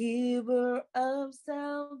 giver of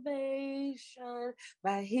salvation.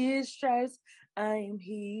 By his stripes I am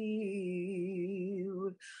healed.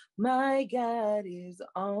 My God is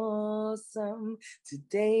awesome.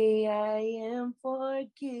 Today I am forgiven.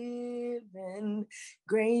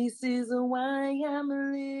 Grace is why I'm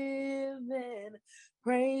living.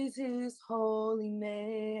 Praise his holy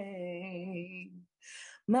name.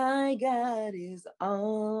 My God is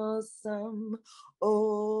awesome.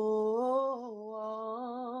 Oh,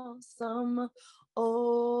 awesome.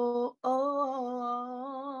 Oh,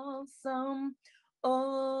 awesome. Oh,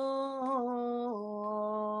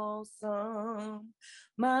 awesome.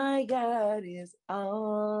 My God is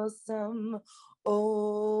awesome.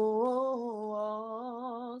 Oh,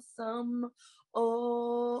 awesome.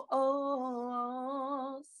 Oh,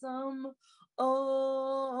 awesome.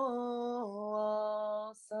 Oh,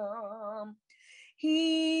 awesome.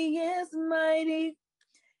 He is mighty.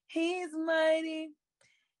 He's mighty.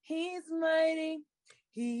 He's mighty.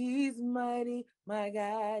 He's mighty. My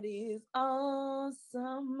God is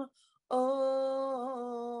awesome. Oh,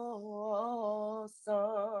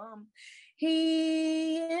 awesome.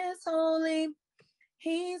 He is holy.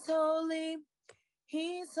 He's holy.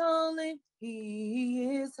 He's holy. He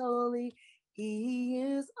is holy. He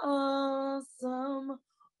is awesome.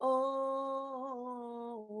 Oh,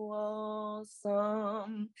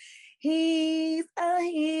 awesome. He's a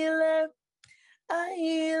healer. A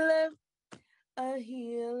healer. A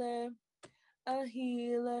healer. A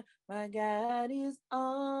healer. My God is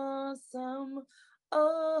awesome.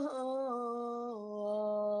 Oh,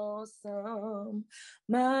 awesome.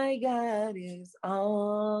 My God is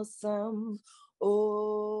awesome.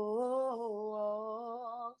 Oh,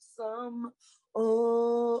 awesome.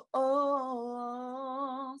 Oh, awesome.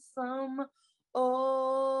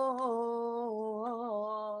 Oh,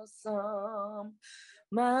 awesome.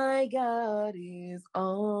 My God is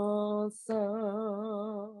awesome.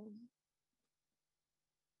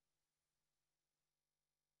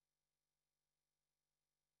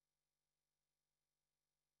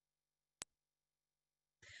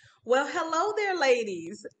 Well, hello there,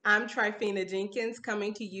 ladies. I'm Trifina Jenkins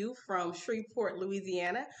coming to you from Shreveport,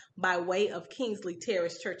 Louisiana, by way of Kingsley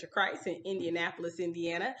Terrace Church of Christ in Indianapolis,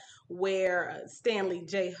 Indiana, where Stanley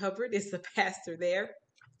J. Hubbard is the pastor there.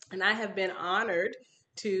 And I have been honored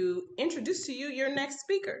to introduce to you your next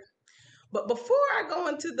speaker. But before I go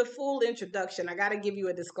into the full introduction, I got to give you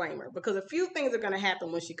a disclaimer because a few things are going to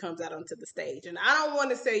happen when she comes out onto the stage. And I don't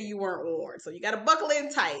want to say you weren't warned. So you got to buckle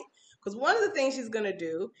in tight. Because one of the things she's going to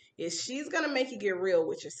do is she's going to make you get real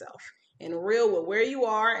with yourself and real with where you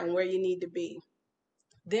are and where you need to be.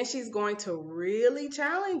 Then she's going to really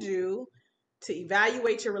challenge you to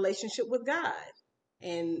evaluate your relationship with God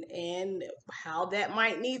and how that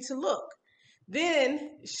might need to look.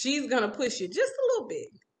 Then she's going to push you just a little bit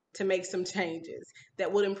to make some changes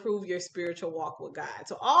that would improve your spiritual walk with God.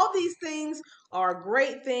 So all these things are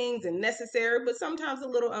great things and necessary, but sometimes a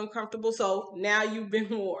little uncomfortable. So now you've been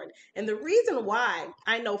warned. And the reason why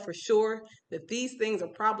I know for sure that these things are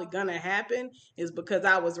probably going to happen is because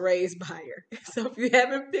I was raised by her. So if you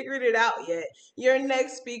haven't figured it out yet, your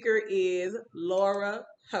next speaker is Laura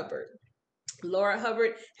Hubbard. Laura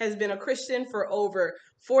Hubbard has been a Christian for over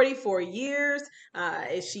 44 years.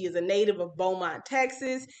 She is a native of Beaumont,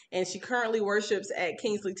 Texas, and she currently worships at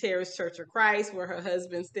Kingsley Terrace Church of Christ, where her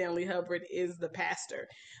husband, Stanley Hubbard, is the pastor.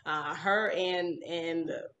 Her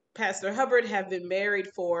and Pastor Hubbard have been married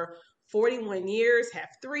for 41 years, have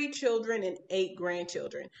 3 children and 8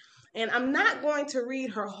 grandchildren. And I'm not going to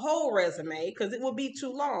read her whole resume because it will be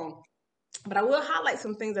too long, but I will highlight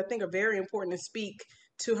some things I think are very important to speak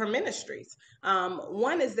to her ministries.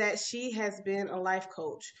 One is that she has been a life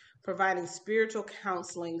coach, providing spiritual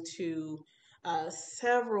counseling to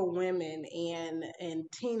several women and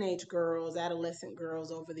teenage girls, adolescent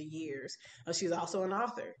girls over the years. She's also an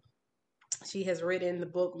author. She has written the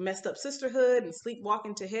book Messed Up Sisterhood and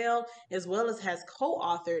Sleepwalking to Hell, as well as has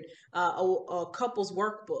co-authored a couples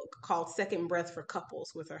workbook called Second Breath for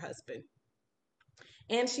Couples with her husband.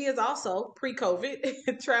 And she has also,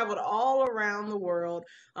 pre-COVID, traveled all around the world,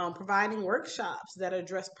 providing workshops that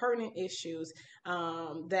address pertinent issues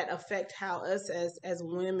that affect how us as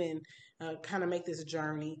women kind of make this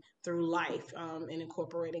journey through life and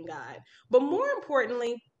incorporating God. But more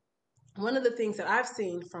importantly, one of the things that I've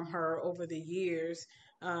seen from her over the years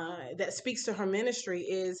that speaks to her ministry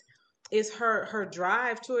is her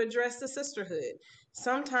drive to address the sisterhood.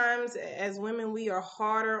 Sometimes as women, we are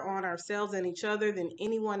harder on ourselves and each other than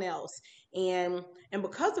anyone else. And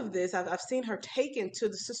because of this, I've seen her taken to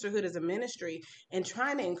the sisterhood as a ministry and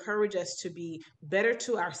trying to encourage us to be better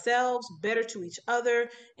to ourselves, better to each other,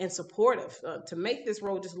 and supportive to make this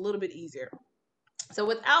road just a little bit easier. So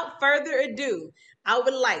without further ado, I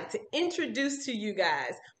would like to introduce to you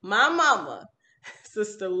guys my mama,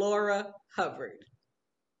 Sister Laura Hubbard.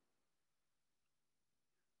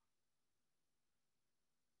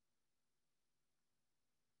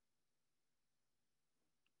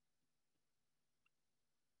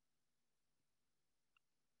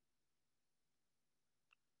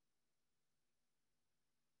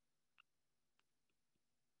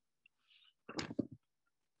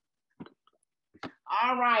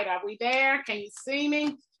 All right, are we there? Can you see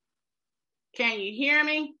me? Can you hear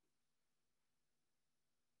me?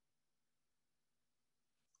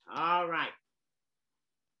 All right.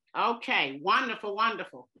 Okay, wonderful,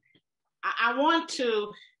 wonderful. I want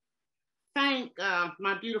to thank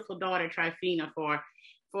my beautiful daughter, Trifina, for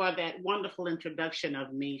that wonderful introduction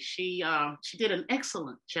of me. She did an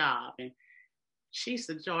excellent job, and she's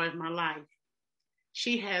the joy of my life.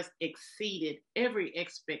 She has exceeded every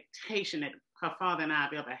expectation that her father and I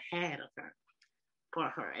have ever had of her, for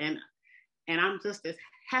her. And I'm just as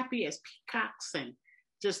happy as peacocks and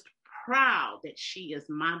just proud that she is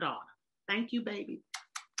my daughter. Thank you, baby.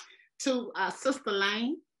 To Sister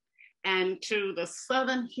Lane and to the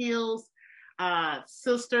Southern Hills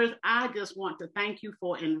sisters, I just want to thank you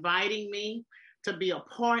for inviting me to be a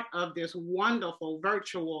part of this wonderful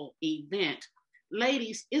virtual event.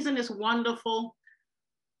 Ladies, isn't this wonderful?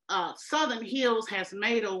 Southern Hills has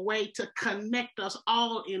made a way to connect us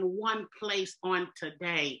all in one place on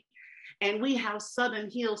today. And we have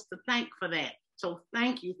Southern Hills to thank for that. So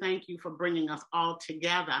thank you for bringing us all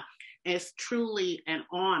together. It's truly an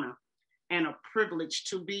honor and a privilege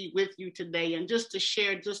to be with you today and just to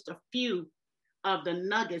share just a few of the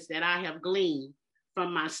nuggets that I have gleaned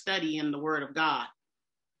from my study in the Word of God.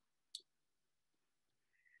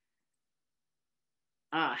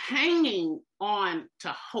 Hanging on to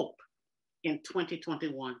hope in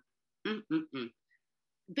 2021.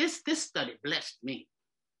 This study blessed me.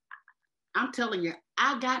 I'm telling you,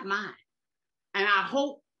 I got mine. And I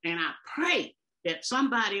hope and I pray that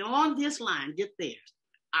somebody on this line get theirs.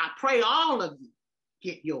 I pray all of you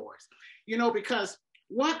get yours. You know, because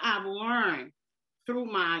what I've learned through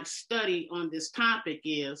my study on this topic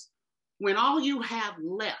is when all you have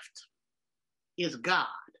left is God,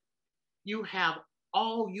 you have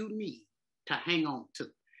all you need to hang on to.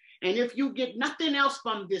 And if you get nothing else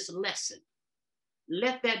from this lesson,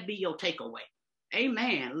 let that be your takeaway.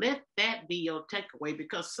 Amen. Let that be your takeaway,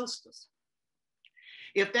 because sisters,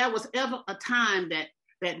 if there was ever a time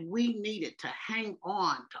that we needed to hang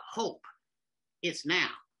on to hope, it's now.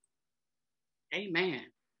 Amen.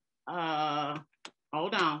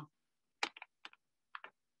 Hold on.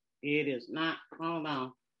 It is not, hold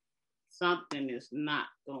on. Something is not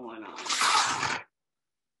going on.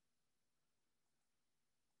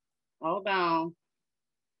 Hold on.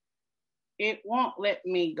 It won't let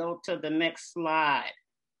me go to the next slide.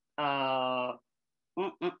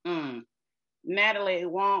 Natalie, it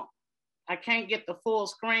won't. I can't get the full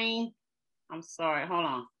screen. I'm sorry. Hold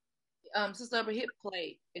on. Sister Hubbard, hit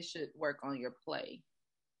play. It should work on your play.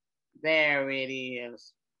 There it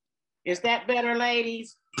is. Is that better,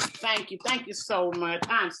 ladies? Thank you. Thank you so much.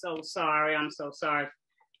 I'm so sorry. I'm so sorry.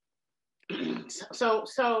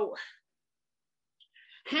 So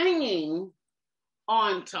hanging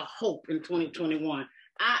on to hope in 2021.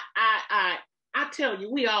 I tell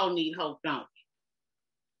you, we all need hope, don't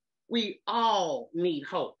we? We all need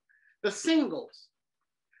hope. The singles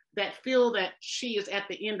that feel that she is at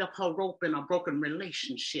the end of her rope in a broken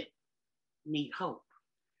relationship need hope.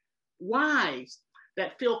 Wives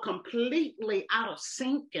that feel completely out of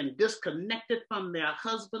sync and disconnected from their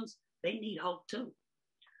husbands, they need hope too.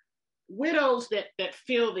 Widows that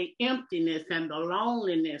feel the emptiness and the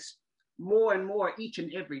loneliness more and more each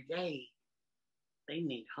and every day, they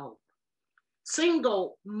need hope.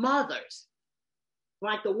 Single mothers,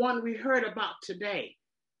 like the one we heard about today,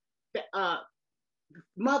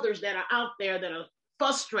 mothers that are out there that are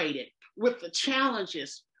frustrated with the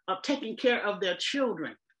challenges of taking care of their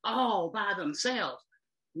children all by themselves,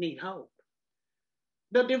 need hope.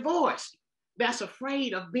 The divorced that's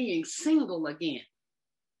afraid of being single again,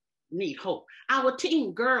 need hope. Our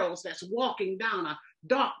teen girls that's walking down a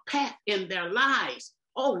dark path in their lives,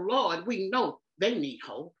 oh Lord, we know they need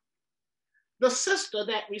hope. The sister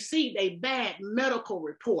that received a bad medical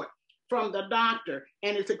report from the doctor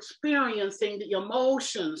and is experiencing the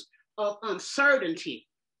emotions of uncertainty,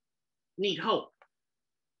 need hope.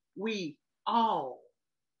 We all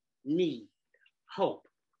need hope.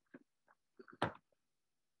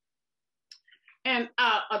 And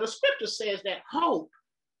the scripture says that hope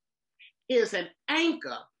is an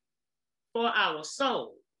anchor for our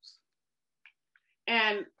souls.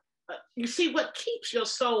 And you see, what keeps your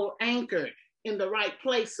soul anchored in the right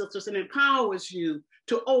place, sisters, and empowers you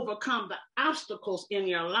to overcome the obstacles in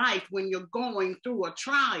your life when you're going through a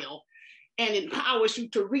trial, and empowers you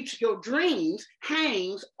to reach your dreams,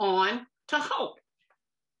 hangs on to hope.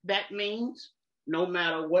 That means no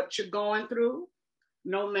matter what you're going through,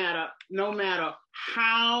 no matter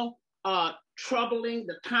how troubling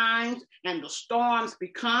the times and the storms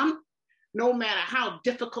become, no matter how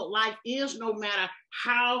difficult life is, no matter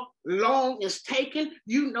how long it's taken,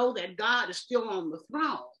 you know that God is still on the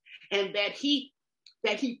throne, and that he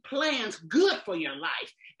plans good for your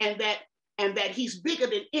life, and that he's bigger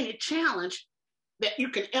than any challenge that you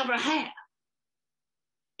can ever have.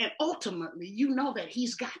 And ultimately, you know that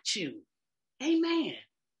he's got you. Amen.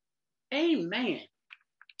 Amen.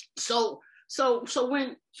 So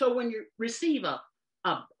when you receive a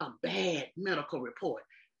bad medical report,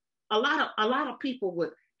 a lot of people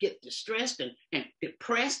would get distressed and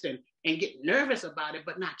depressed and get nervous about it,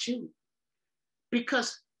 but not you,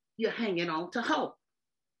 because you're hanging on to hope.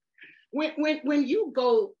 When you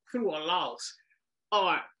go through a loss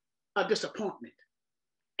or a disappointment,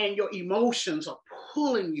 and your emotions are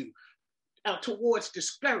pulling you towards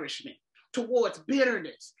discouragement, towards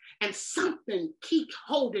bitterness, and something keeps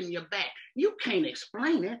holding you back, you can't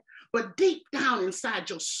explain it, but deep down inside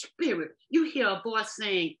your spirit, you hear a voice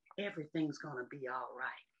saying, everything's gonna be all right.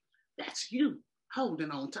 That's you holding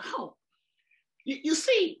on to hope. You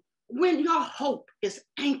see, when your hope is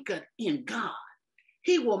anchored in God,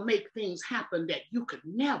 he will make things happen that you could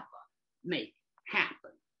never make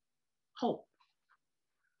happen. Hope.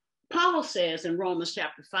 Paul says in Romans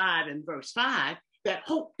chapter 5 and verse 5 that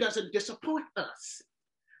hope doesn't disappoint us,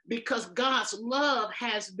 because God's love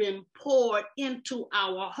has been poured into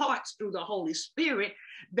our hearts through the Holy Spirit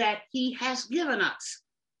that he has given us.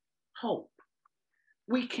 Hope.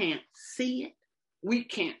 We can't see it, we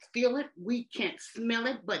can't feel it, we can't smell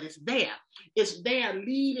it, but it's there. It's there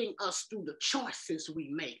leading us through the choices we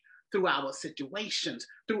make, through our situations,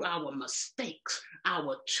 through our mistakes,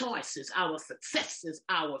 our choices, our successes,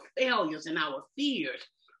 our failures, and our fears.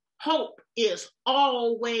 Hope is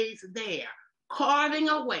always there, carving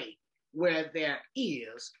a way where there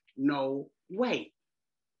is no way.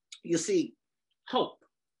 You see, hope.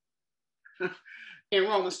 In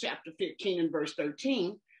Romans chapter 15 and verse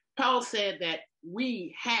 13, Paul said that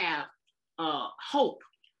we have hope,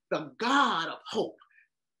 the God of hope.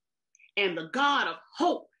 And the God of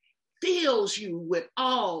hope fills you with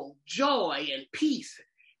all joy and peace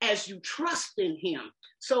as you trust in him,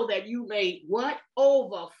 so that you may what?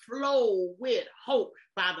 Overflow with hope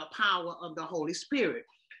by the power of the Holy Spirit.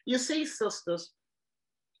 You see, sisters,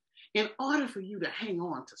 in order for you to hang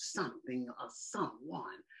on to something or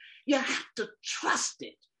someone, you have to trust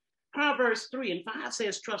it. Proverbs 3 and 5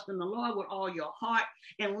 says, trust in the Lord with all your heart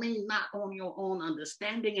and lean not on your own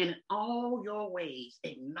understanding, and in all your ways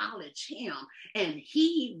acknowledge him, and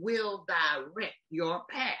he will direct your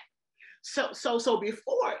path. So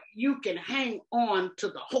before you can hang on to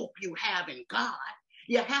the hope you have in God,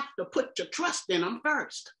 you have to put your trust in him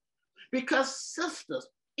first. Because sisters,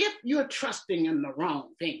 if you're trusting in the wrong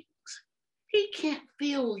things, He can't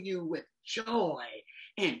fill you with joy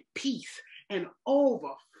and peace and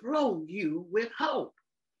overflow you with hope.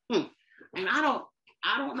 And I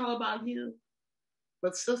don't know about you,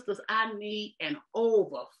 but sisters, I need an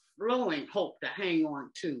overflowing hope to hang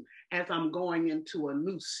on to as I'm going into a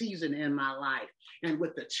new season in my life and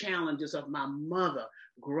with the challenges of my mother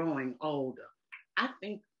growing older. I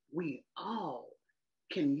think we all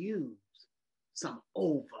can use some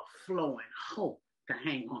overflowing hope to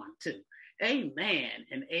hang on to. Amen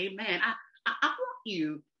and amen. I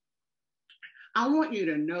want you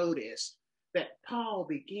to notice that Paul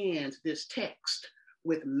begins this text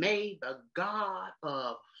with, may the God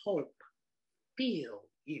of hope fill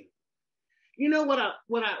you. You know what I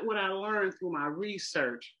learned through my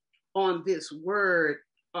research on this word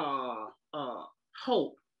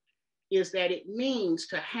hope is that it means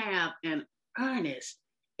to have an earnest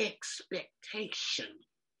expectation.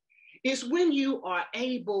 It's when you are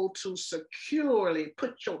able to securely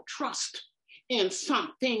put your trust in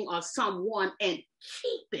something or someone and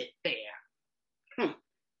keep it there.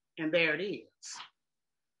 And there it is.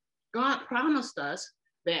 God promised us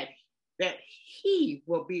that he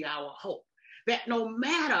will be our hope, that no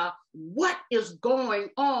matter what is going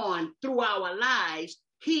on through our lives,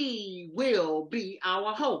 he will be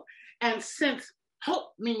our hope. And since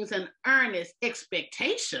hope means an earnest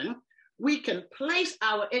expectation, we can place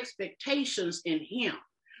our expectations in him.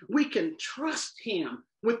 We can trust him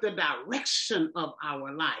with the direction of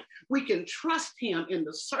our life. We can trust him in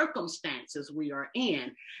the circumstances we are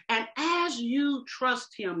in. And as you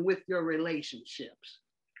trust him with your relationships,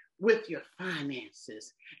 with your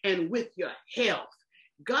finances, and with your health,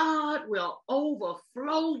 God will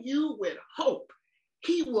overflow you with hope.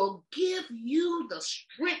 He will give you the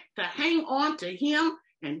strength to hang on to him,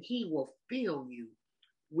 and he will fill you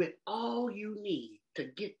with all you need to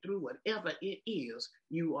get through whatever it is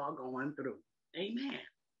you are going through. Amen.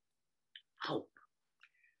 Hope.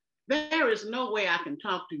 There is no way I can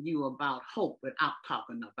talk to you about hope without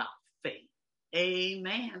talking about faith.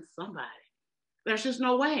 Amen, somebody. There's just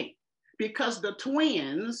no way, because the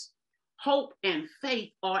twins, hope and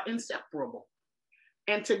faith, are inseparable.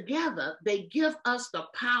 And together they give us the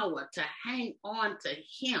power to hang on to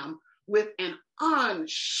him with an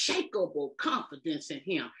unshakable confidence in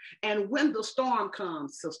him. And when the storm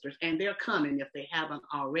comes, sisters, and they're coming if they haven't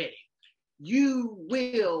already, you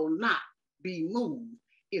will not be moved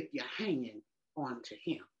if you're hanging on to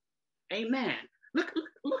him. Amen.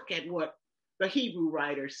 Look at what the Hebrew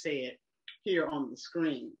writer said here on the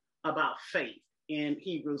screen about faith in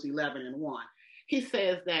Hebrews 11:1. He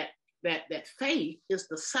says that faith is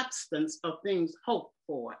the substance of things hoped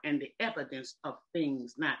for and the evidence of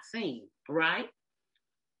things not seen, right?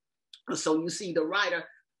 So you see, the writer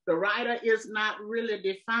is not really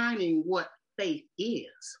defining what faith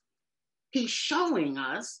is. He's showing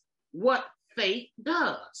us what faith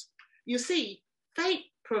does. You see, faith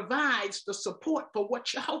provides the support for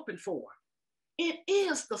what you're hoping for. It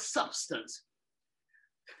is the substance.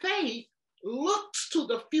 Faith looks to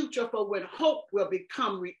the future for when hope will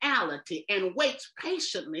become reality and waits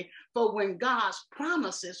patiently for when God's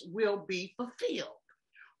promises will be fulfilled.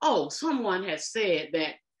 Oh, someone has said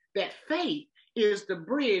that faith is the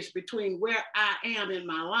bridge between where I am in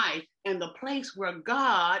my life and the place where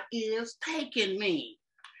God is taking me.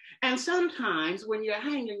 And sometimes when you're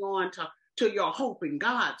hanging on to your hope in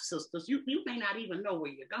God, sisters, you may not even know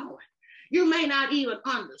where you're going. You may not even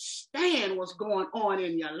understand what's going on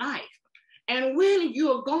in your life. And when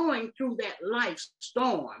you're going through that life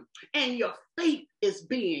storm and your faith is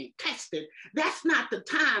being tested, that's not the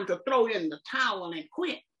time to throw in the towel and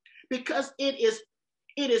quit, because it is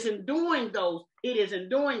in doing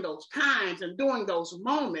those times and during those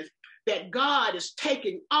moments that God is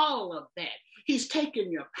taking all of that. He's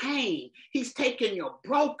taking your pain. He's taking your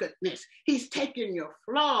brokenness. He's taking your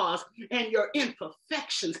flaws and your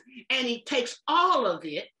imperfections, and he takes all of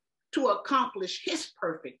it to accomplish his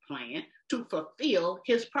perfect plan, to fulfill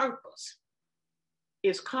his purpose.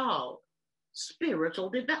 It's called spiritual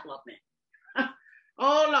development.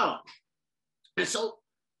 Oh, Lord. And so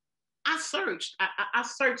I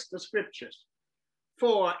searched the scriptures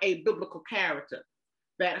for a biblical character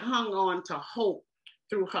that hung on to hope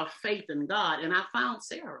through her faith in God, and I found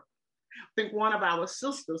Sarah. I think one of our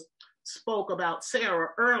sisters spoke about Sarah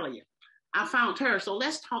earlier. I found her, so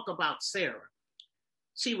let's talk about Sarah.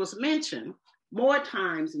 She was mentioned more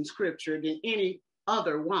times in scripture than any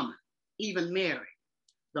other woman, even Mary,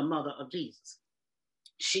 the mother of Jesus.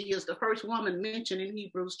 She is the first woman mentioned in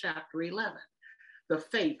Hebrews chapter 11, the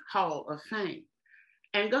Faith Hall of Fame.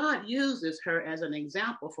 And God uses her as an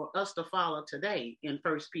example for us to follow today in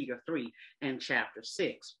 1 Peter 3 and chapter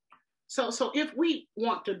 6. So if we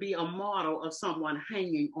want to be a model of someone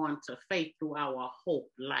hanging on to faith through our hope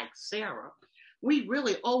like Sarah, we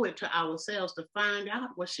really owe it to ourselves to find out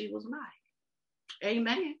what she was like.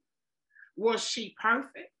 Amen. Was she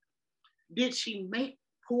perfect? Did she make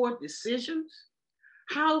poor decisions?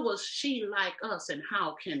 How was she like us, and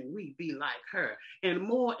how can we be like her? And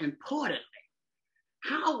more importantly,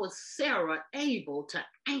 how was Sarah able to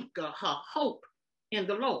anchor her hope in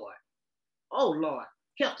the Lord? Oh, Lord,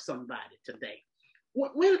 help somebody today.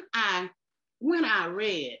 When I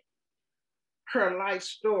read her life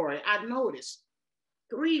story, I noticed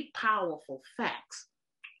 3 powerful facts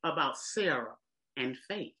about Sarah and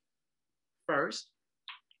faith. First,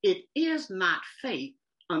 it is not faith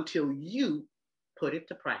until you put it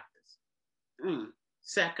to practice.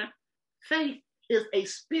 Second, faith is a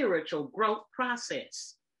spiritual growth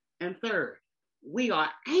process. And third, we are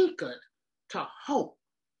anchored to hope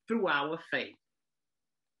through our faith.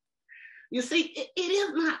 You see, it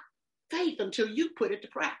is not faith until you put it to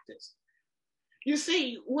practice. You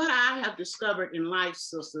see, what I have discovered in life,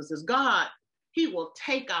 sisters, is God, he will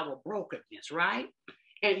take our brokenness, right?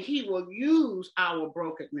 And he will use our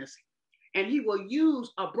brokenness, and he will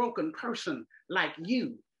use a broken person like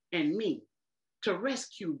you and me to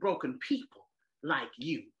rescue broken people like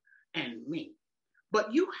you and me.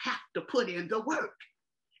 But you have to put in the work.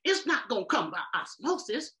 It's not going to come by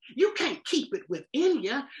osmosis. You can't keep it within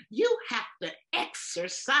you. You have to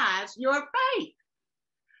exercise your faith.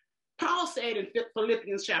 Paul said in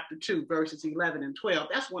Philippians chapter 2, verses 11 and 12,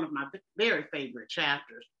 that's one of my very favorite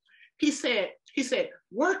chapters. He said,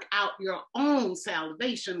 work out your own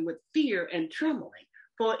salvation with fear and trembling,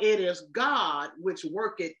 for it is God which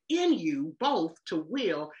worketh in you both to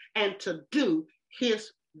will and to do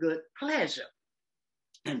his good pleasure.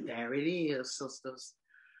 And there it is, sisters.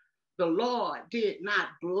 The Lord did not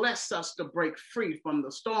bless us to break free from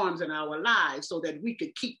the storms in our lives so that we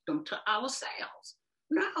could keep them to ourselves.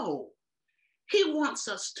 No, he wants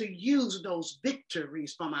us to use those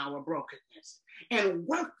victories from our brokenness and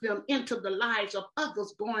work them into the lives of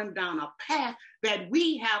others going down a path that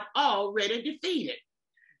we have already defeated.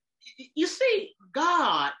 You see,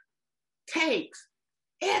 God takes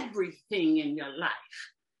everything in your life.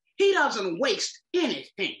 He doesn't waste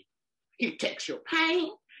anything. He takes your pain,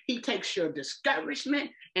 he takes your discouragement,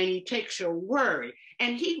 and he takes your worry,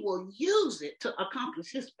 and he will use it to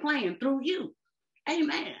accomplish his plan through you.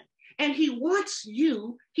 Amen. And he wants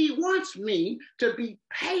me to be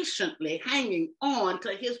patiently hanging on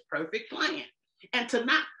to his perfect plan and to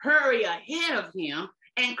not hurry ahead of him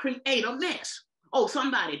and create a mess. Oh,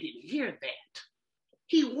 somebody didn't hear that.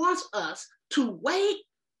 He wants us to wait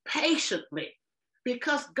patiently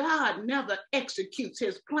because God never executes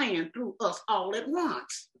his plan through us all at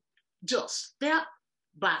once, just step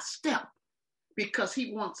by step, because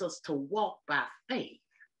he wants us to walk by faith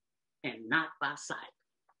and not by sight.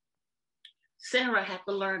 Sarah had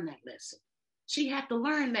to learn that lesson. She had to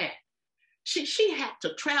learn that. She had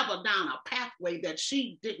to travel down a pathway that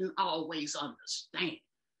she didn't always understand.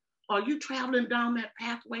 Are you traveling down that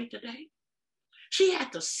pathway today? She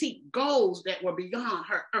had to seek goals that were beyond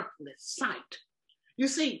her earthly sight. You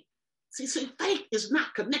see, faith is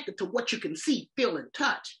not connected to what you can see, feel, and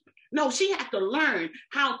touch. No, she had to learn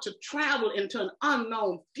how to travel into an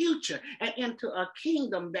unknown future and into a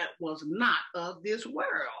kingdom that was not of this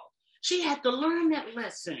world. She had to learn that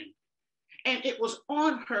lesson. And it was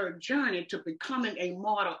on her journey to becoming a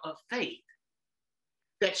martyr of faith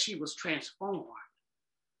that she was transformed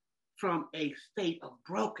from a state of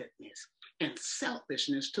brokenness and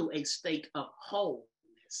selfishness to a state of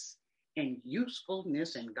wholeness and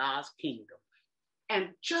usefulness in God's kingdom. And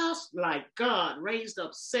just like God raised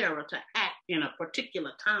up Sarah to act in a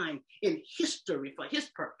particular time in history for his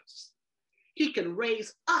purpose, he can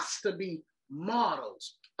raise us to be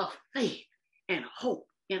models of faith and hope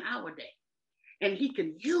in our day. And he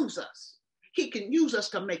can use us. He can use us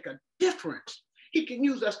to make a difference. He can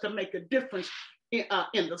use us to make a difference in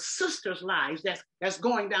the sisters' lives that's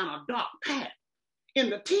going down a dark path, in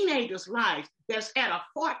the teenagers' lives that's at a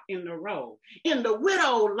fork in the road, in the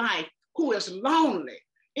widow life who is lonely,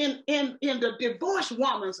 in the divorced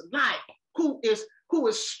woman's life who is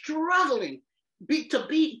struggling to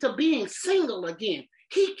being single again.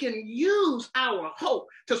 He can use our hope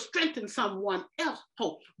to strengthen someone else's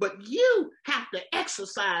hope, but you have to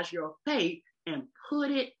exercise your faith and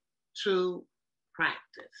put it to practice.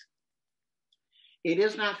 It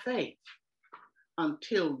is not faith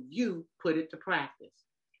until you put it to practice.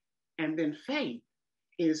 And then faith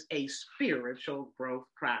is a spiritual growth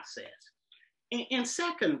process. In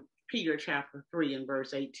 2 Peter chapter 3 and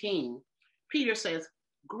verse 18, Peter says,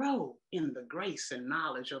 grow in the grace and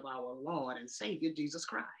knowledge of our Lord and Savior Jesus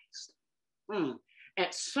Christ.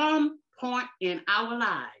 At some point in our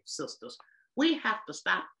lives, sisters, we have to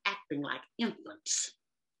stop acting like infants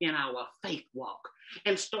in our faith walk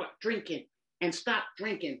and start drinking and stop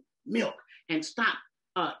drinking milk and stop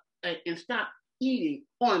eating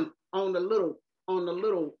on the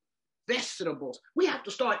little vegetables. We have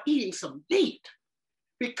to start eating some meat,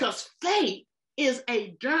 because faith is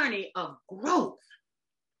a journey of growth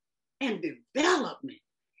and development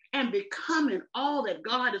and becoming all that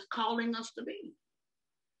God is calling us to be.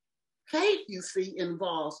 Faith, you see,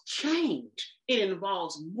 involves change. It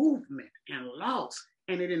involves movement and loss,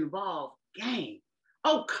 and it involves gain.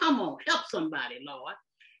 Oh, come on, help somebody, Lord.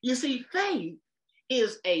 You see, faith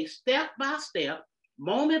is a step-by-step,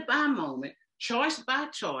 moment by moment, choice by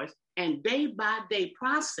choice, and day-by-day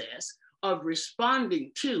process of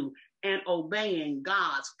responding to and obeying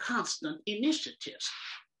God's constant initiatives.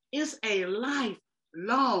 It's a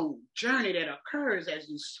lifelong journey that occurs as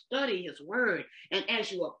you study his word and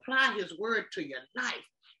as you apply his word to your life,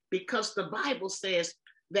 because the Bible says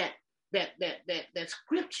that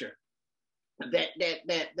scripture, that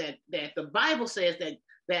the Bible says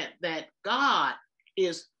that God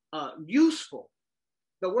is useful.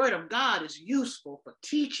 The word of God is useful for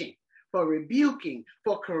teaching, for rebuking,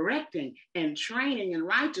 for correcting, and training in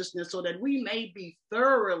righteousness, so that we may be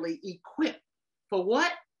thoroughly equipped for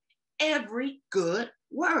what? Every good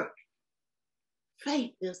work.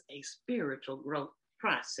 Faith is a spiritual growth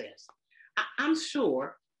process. I'm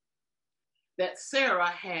sure that Sarah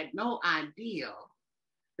had no idea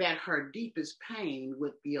that her deepest pain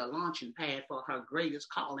would be a launching pad for her greatest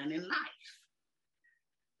calling in life.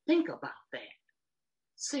 Think about that.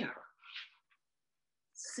 Sarah,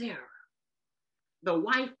 the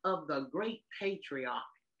wife of the great patriarch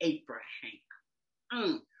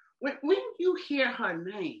Abraham. When you hear her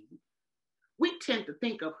name, we tend to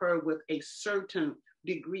think of her with a certain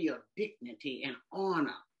degree of dignity and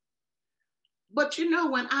honor. But you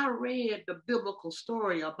know, when I read the biblical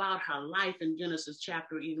story about her life in Genesis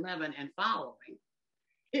chapter 11 and following,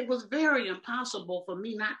 it was very impossible for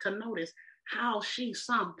me not to notice how she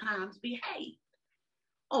sometimes behaved.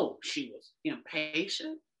 Oh, she was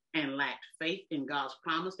impatient and lacked faith in God's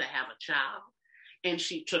promise to have a child. And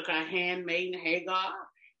she took her handmaiden Hagar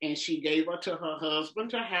and she gave her to her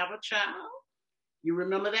husband to have a child. You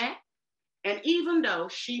remember that? And even though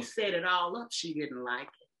she set it all up, she didn't like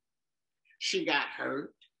it. She got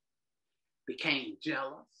hurt, became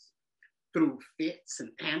jealous, threw fits and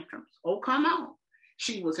tantrums. Oh, come on.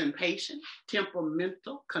 She was impatient,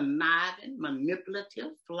 temperamental, conniving,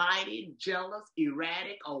 manipulative, flighty, jealous,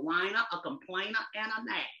 erratic, a whiner, a complainer, and a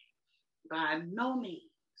nag.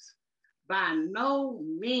 By no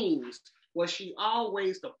means was she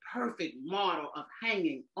always the perfect model of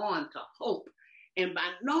hanging on to hope. And by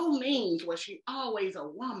no means was she always a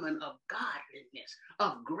woman of godliness,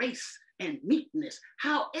 of grace and meekness.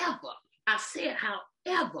 However,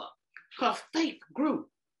 her faith grew.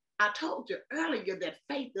 I told you earlier that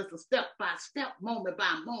faith is a step-by-step,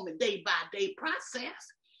 moment-by-moment, day-by-day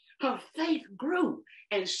process. Her faith grew,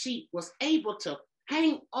 and she was able to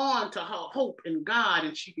hang on to her hope in God,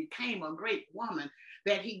 and she became a great woman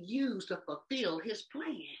that he used to fulfill his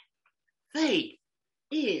plan. Faith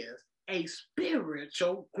is a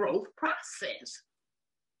spiritual growth process.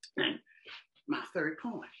 And my third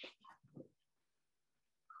point,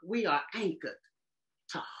 we are anchored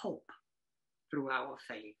to hope through our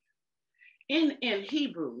faith. In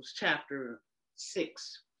Hebrews chapter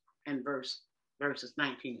 6 and verses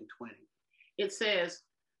 19 and 20, it says,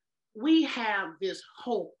 we have this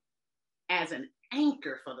hope as an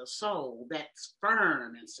anchor for the soul that's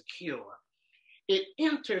firm and secure. It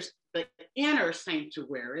enters the inner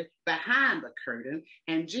sanctuary behind the curtain,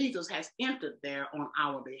 and Jesus has entered there on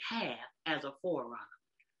our behalf as a forerunner.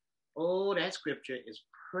 Oh, that scripture is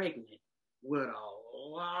pregnant with a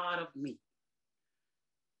lot of meat.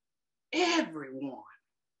 Everyone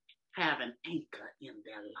have an anchor in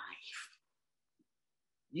their life.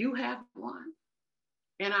 You have one,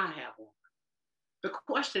 and I have one. The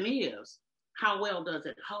question is, how well does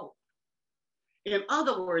it hold? In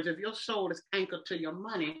other words, if your soul is anchored to your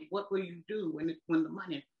money, what will you do when the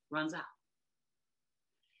money runs out?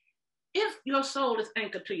 If your soul is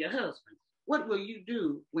anchored to your husband, what will you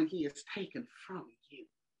do when he is taken from you?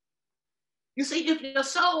 You see, if your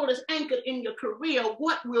soul is anchored in your career,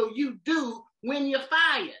 what will you do when you're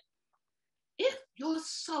fired? If your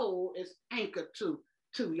soul is anchored to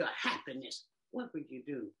your happiness, what will you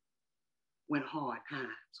do when hard times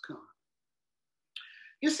come?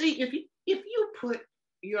 You see, if you put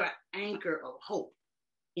your anchor of hope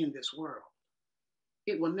in this world,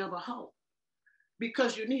 it will never hold.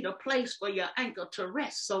 Because you need a place for your anchor to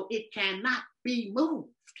rest so it cannot be moved.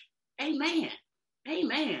 Amen.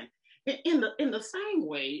 Amen. In the same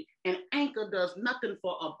way, an anchor does nothing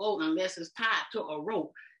for a boat unless it's tied to a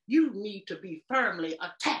rope. You need to be firmly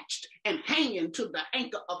attached and hanging to the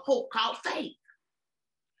anchor of hope called faith.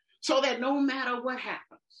 So that no matter what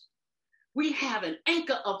happens, we have an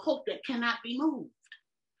anchor of hope that cannot be moved.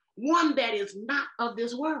 One that is not of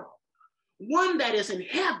this world. One that is in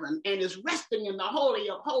heaven and is resting in the Holy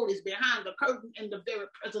of Holies behind the curtain in the very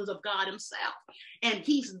presence of God himself. And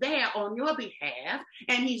he's there on your behalf,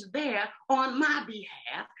 and he's there on my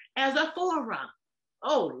behalf as a forerunner.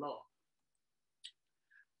 Oh, Lord.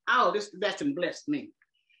 Oh, this lesson blessed me.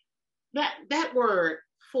 That word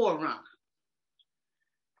forerunner,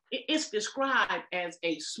 it's described as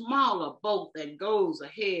a smaller boat that goes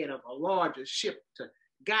ahead of a larger ship to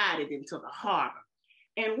guide it into the harbor.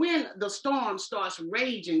 And when the storm starts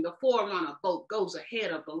raging, the forerunner boat goes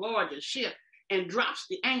ahead of the larger ship and drops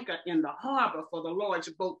the anchor in the harbor for the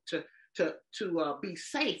larger boat to be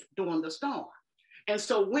safe during the storm. And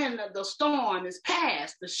so when the storm is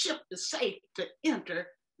past, the ship is safe to enter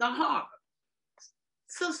the harbor.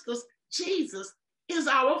 Sisters, Jesus is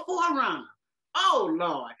our forerunner. Oh,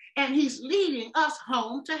 Lord. And he's leading us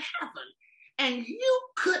home to heaven. And you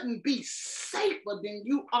couldn't be safer than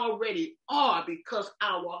you already are because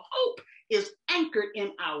our hope is anchored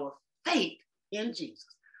in our faith in Jesus.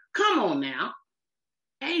 Come on now.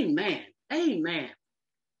 Amen. Amen.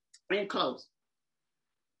 In closing,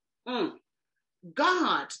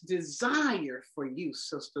 God's desire for you,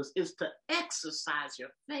 sisters, is to exercise your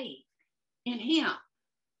faith in him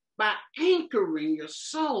by anchoring your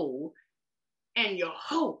soul and your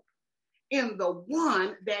hope in the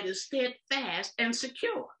one that is steadfast and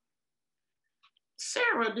secure.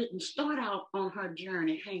 Sarah didn't start out on her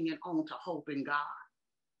journey hanging on to hope in God.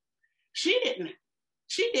 She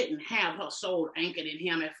didn't have her soul anchored in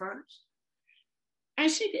him at first. And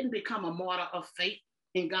she didn't become a martyr of faith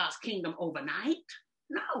in God's kingdom overnight.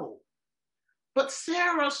 No. But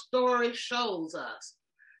Sarah's story shows us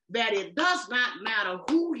that it does not matter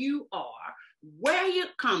who you are, where you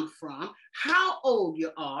come from, how old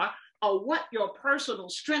you are, or what your personal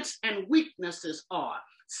strengths and weaknesses are.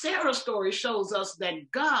 Sarah's story shows us that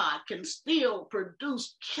God can still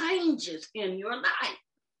produce changes in your life.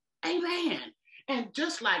 Amen. And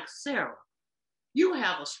just like Sarah, you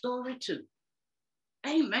have a story too.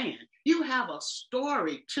 Amen. You have a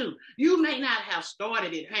story too. You may not have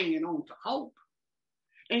started it hanging on to hope.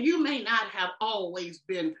 And you may not have always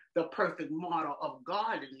been the perfect model of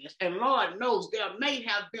godliness. And Lord knows there may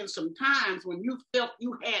have been some times when you felt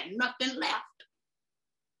you had nothing left.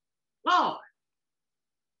 Lord,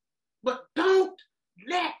 but don't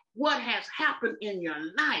let what has happened in your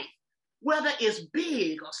life, whether it's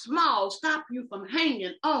big or small, stop you from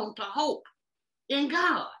hanging on to hope in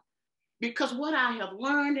God. Because what I have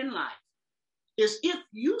learned in life is if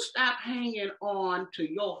you stop hanging on to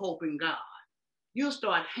your hope in God, you'll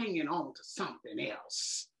start hanging on to something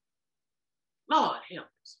else. Lord help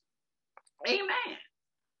us. Amen.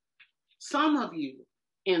 Some of you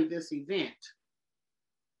in this event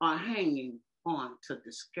are hanging on to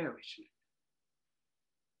discouragement,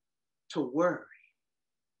 to worry,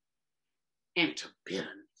 and to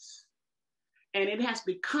bitterness. And it has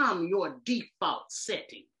become your default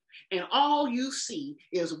setting. And all you see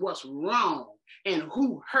is what's wrong and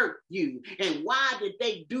who hurt you and why did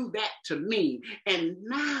they do that to me. And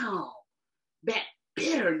now that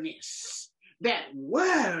bitterness, that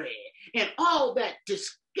worry, and all that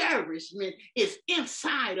discouragement is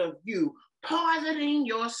inside of you, poisoning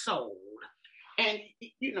your soul. And,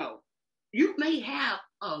 you know, you may have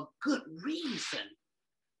a good reason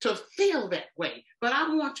to feel that way, but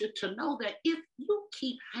I want you to know that if you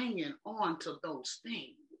keep hanging on to those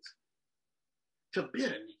things, to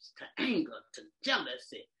bitterness, to anger, to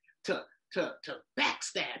jealousy, to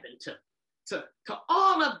backstabbing, to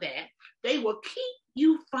all of that, they will keep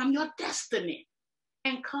you from your destiny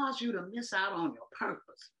and cause you to miss out on your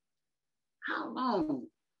purpose. How long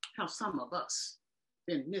have some of us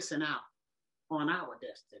been missing out on our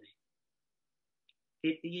destiny?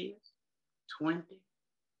 50 years, 20,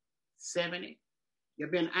 70.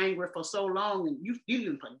 You've been angry for so long and you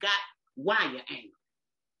even forgot why you're angry.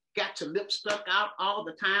 Got your lips stuck out all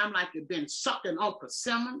the time like you've been sucking on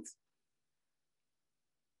persimmons.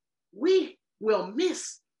 We will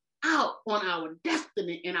miss out on our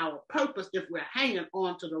destiny and our purpose if we're hanging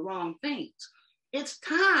on to the wrong things. It's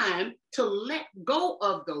time to let go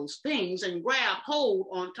of those things and grab hold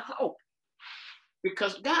onto hope.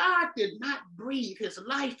 Because God did not breathe his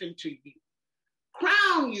life into you,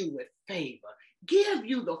 crown you with favor, give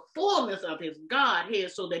you the fullness of his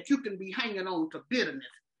Godhead so that you can be hanging on to bitterness,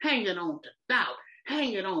 hanging on to doubt,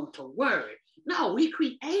 hanging on to worry. No, he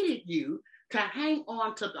created you to hang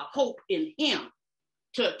on to the hope in him,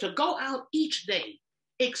 to go out each day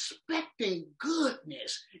expecting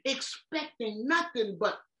goodness, expecting nothing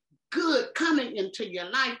but good coming into your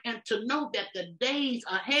life, and to know that the days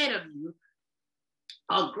ahead of you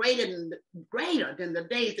are greater than the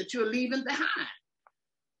days that you're leaving behind.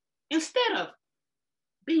 Instead of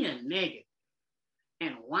being negative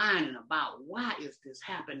and whining about why is this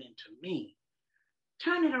happening to me,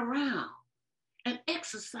 turn it around and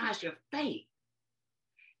exercise your faith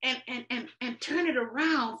and turn it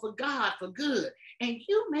around for God, for good. And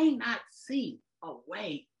you may not see a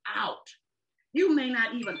way out. You may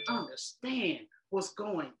not even understand what's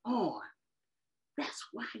going on. That's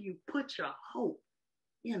why you put your hope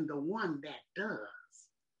in the one that does.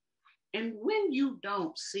 And when you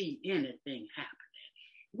don't see anything happening,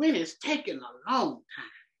 when it's taking a long time,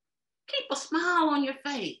 keep a smile on your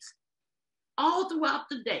face all throughout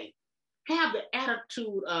the day. Have the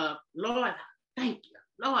attitude of, Lord, I thank you.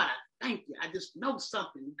 Lord, I thank you. I just know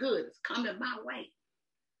something good is coming my way.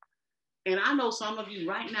 And I know some of you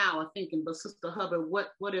right now are thinking, but Sister Hubbard,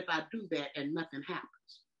 what if I do that and nothing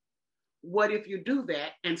happens? What if you do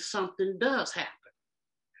that and something does happen?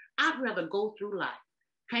 I'd rather go through life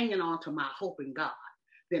hanging on to my hope in God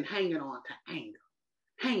than hanging on to anger,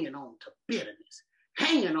 hanging on to bitterness,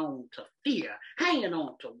 hanging on to fear, hanging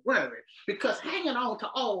on to worry, because hanging on to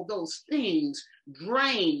all those things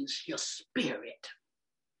drains your spirit.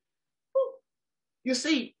 You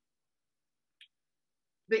see,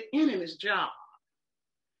 the enemy's job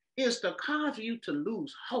is to cause you to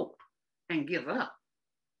lose hope and give up.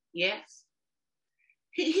 Yes.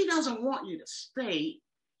 He doesn't want you to stay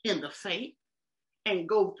in the faith and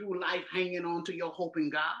go through life hanging on to your hope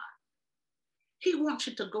in God. He wants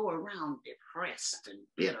you to go around depressed and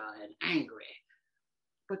bitter and angry.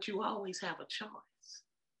 But you always have a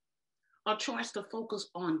choice to focus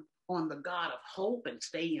on the God of hope and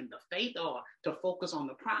stay in the faith, or to focus on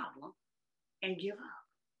the problem and give up.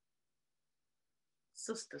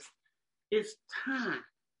 Sisters, it's time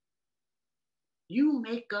you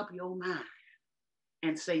make up your mind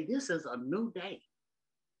and say, this is a new day.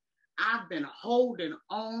 I've been holding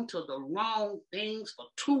on to the wrong things for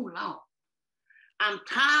too long. I'm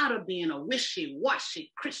tired of being a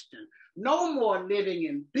wishy-washy Christian. No more living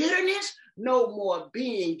in bitterness, no more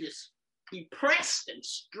being depressed and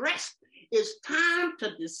stressed. It's time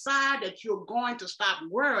to decide that you're going to stop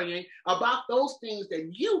worrying about those things that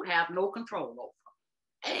you have no control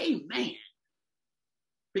over. Amen.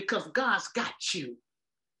 Because God's got you.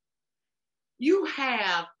 You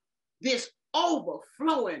have this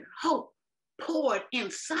overflowing hope poured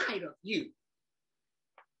inside of you.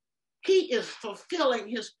 He is fulfilling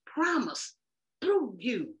his promise through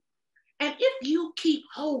you. And if you keep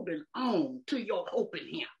holding on to your hope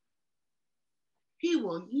in him, he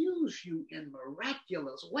will use you in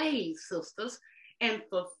miraculous ways, sisters, and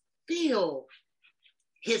fulfill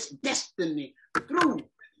his destiny through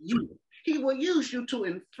you. He will use you to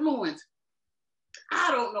influence,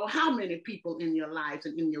 I don't know how many people in your lives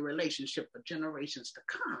and in your relationship for generations to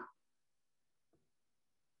come.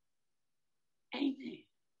 Amen.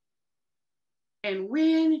 And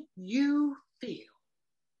when you feel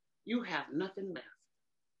you have nothing left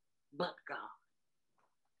but God,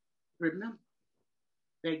 remember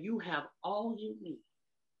that you have all you need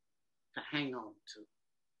to hang on to.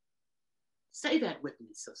 Say that with me,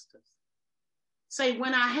 sisters. Say,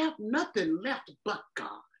 when I have nothing left but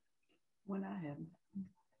God. When I have nothing.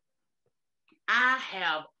 I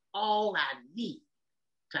have all I need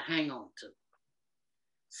to hang on to.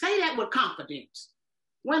 Say that with confidence.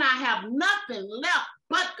 When I have nothing left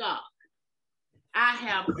but God, I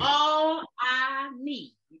have all I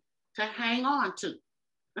need to hang on to.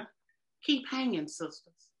 Keep hanging,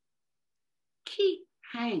 sisters. Keep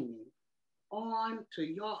hanging on to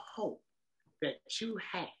your hope that you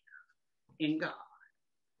have in God,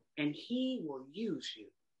 and he will use you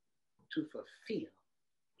to fulfill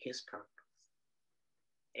his purpose.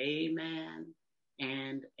 Amen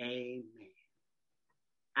and amen.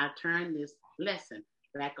 I turn this lesson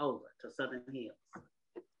back over to Southern Hills.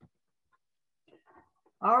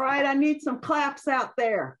 All right, I need some claps out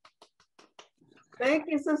there. Thank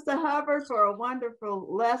you, Sister Hubbard, for a wonderful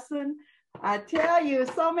lesson. I tell you,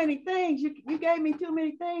 so many things. You gave me too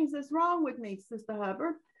many things that's wrong with me, Sister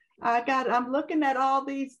Hubbard. I'm looking at all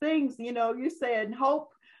these things. You know, you said hope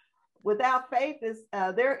without faith is,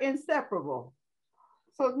 they're inseparable.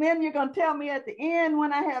 So then you're going to tell me at the end,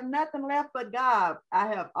 when I have nothing left but God, I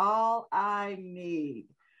have all I need.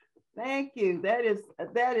 Thank you. That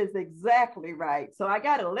is exactly right. So I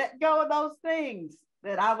got to let go of those things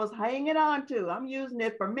that I was hanging on to. I'm using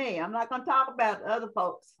it for me. I'm not going to talk about other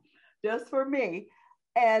folks, just for me.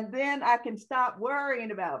 And then I can stop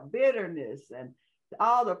worrying about bitterness and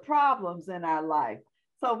all the problems in our life.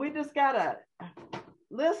 So we just got to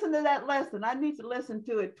listen to that lesson. I need to listen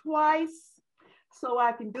to it twice so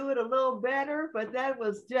I can do it a little better, but that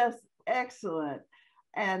was just excellent.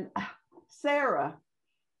 And Sarah,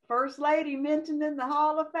 First Lady mentioned in the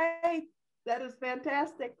Hall of Faith, that is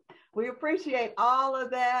fantastic. We appreciate all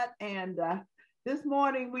of that. And this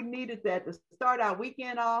morning we needed that to start our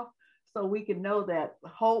weekend off so we can know that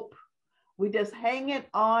hope, we just hanging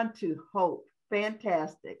on to hope.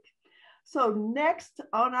 Fantastic. So next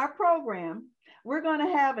on our program, we're going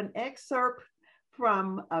to have an excerpt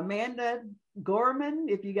from Amanda Gorman,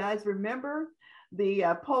 if you guys remember, the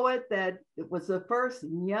poet that was the first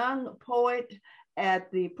young poet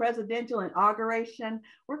at the presidential inauguration.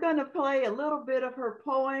 We're going to play a little bit of her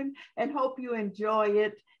poem and hope you enjoy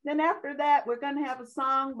it. Then after that, we're going to have a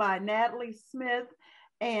song by Natalie Smith,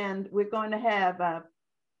 and we're going to have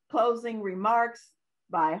closing remarks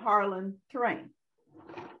by Harlan Terrain.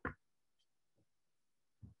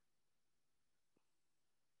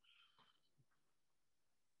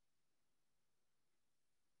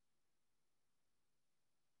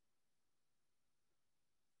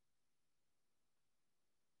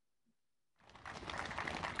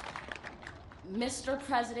 Mr.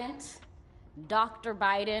 President, Dr.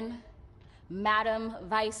 Biden, Madam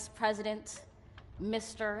Vice President,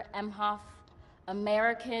 Mr. Emhoff,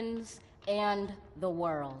 Americans, and the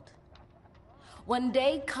world. When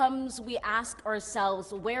day comes, we ask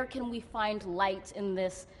ourselves, where can we find light in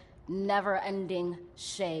this never-ending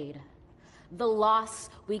shade? The loss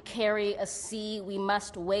we carry, a sea we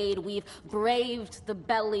must wade. We've braved the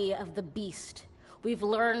belly of the beast. We've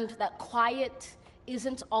learned that quiet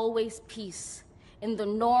isn't always peace, and the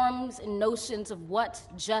norms and notions of what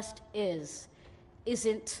just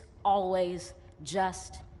isn't always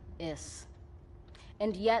just is.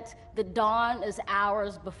 And yet the dawn is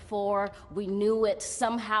ours before we knew it.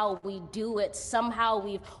 Somehow we do it. Somehow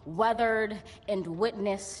we've weathered and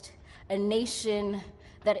witnessed a nation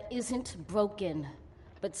that isn't broken,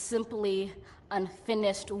 but simply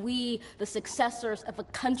unfinished. We, the successors of a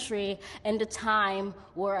country and a time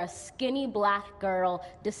where a skinny black girl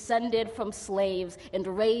descended from slaves and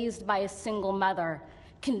raised by a single mother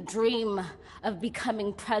can dream of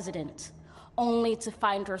becoming president, only to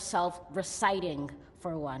find herself reciting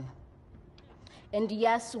for one. And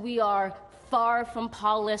yes, we are far from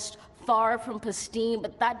polished, far from pristine,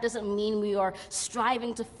 but that doesn't mean we are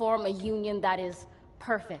striving to form a union that is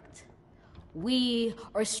perfect. We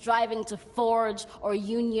are striving to forge our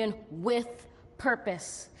union with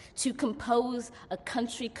purpose, to compose a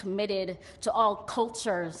country committed to all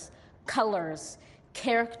cultures, colors,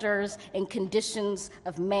 characters, and conditions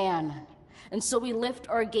of man. And so we lift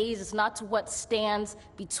our gazes not to what stands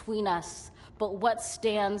between us, but what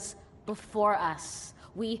stands before us.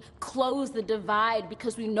 We close the divide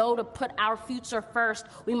because we know to put our future first,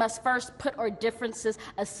 we must first put our differences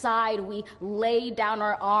aside. We lay down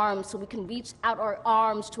our arms so we can reach out our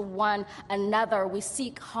arms to one another. We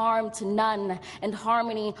seek harm to none and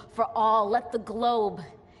harmony for all. Let the globe,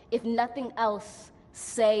 if nothing else,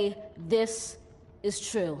 say this is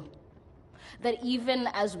true. That even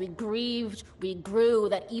as we grieved, we grew,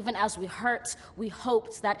 that even as we hurt, we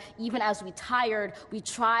hoped, that even as we tired, we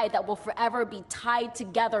tried, that we'll forever be tied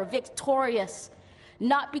together, victorious,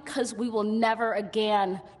 not because we will never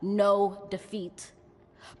again know defeat,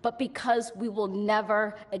 but because we will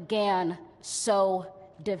never again sow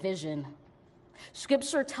division.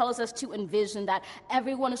 Scripture tells us to envision that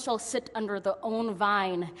everyone shall sit under their own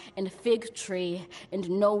vine and fig tree, and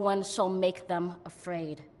no one shall make them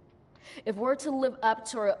afraid. If we're to live up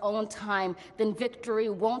to our own time, then victory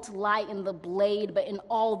won't lie in the blade, but in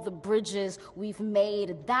all the bridges we've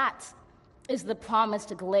made. That is the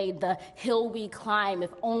promised glade, the hill we climb, if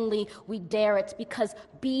only we dare it, because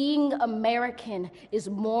being American is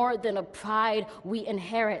more than a pride we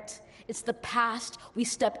inherit. It's the past we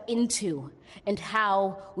step into and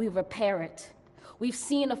how we repair it. We've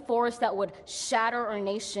seen a force that would shatter our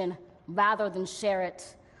nation rather than share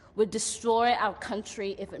it, would destroy our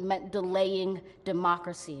country if it meant delaying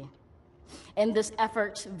democracy. And this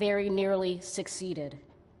effort very nearly succeeded.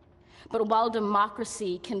 But while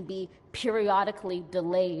democracy can be periodically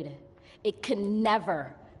delayed, it can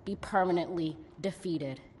never be permanently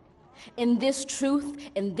defeated. In this truth,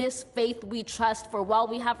 in this faith we trust, for while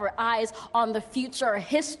we have our eyes on the future,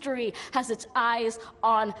 history has its eyes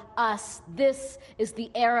on us. This is the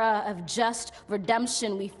era of just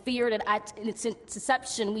redemption. We feared it at its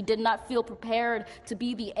inception. We did not feel prepared to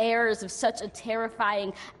be the heirs of such a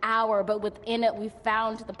terrifying hour, but within it we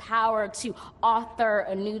found the power to author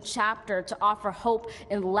a new chapter, to offer hope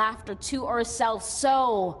and laughter to ourselves.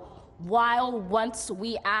 So, while once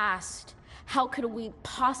we asked, how could we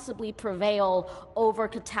possibly prevail over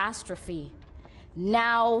catastrophe?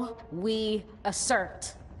 Now we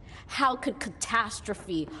assert, how could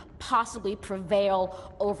catastrophe possibly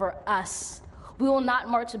prevail over us? We will not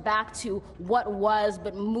march back to what was,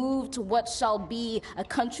 but move to what shall be, a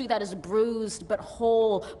country that is bruised but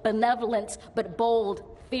whole, benevolent but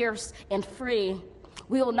bold, fierce and free.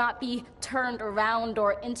 We will not be turned around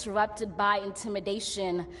or interrupted by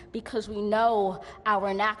intimidation, because we know our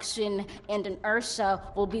inaction and inertia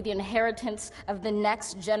will be the inheritance of the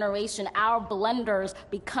next generation. Our blunders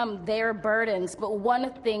become their burdens. But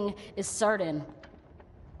one thing is certain: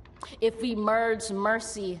 if we merge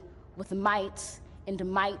mercy with might and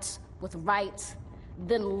might with right,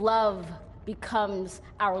 then love becomes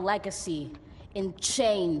our legacy and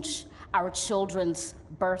change our children's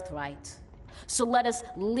birthright. So let us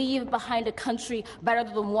leave behind a country better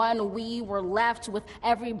than the one we were left. With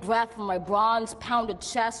every breath from my bronze-pounded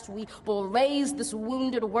chest, we will raise this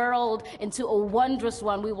wounded world into a wondrous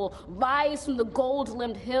one. We will rise from the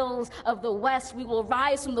gold-limbed hills of the West. We will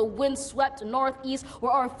rise from the wind-swept Northeast,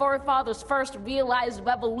 where our forefathers first realized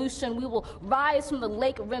revolution. We will rise from the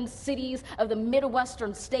lake-rimmed cities of the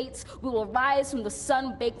Midwestern states. We will rise from the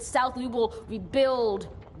sun-baked South. We will rebuild,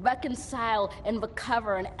 reconcile, and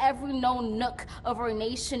recover in every known nook of our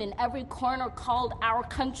nation, in every corner called our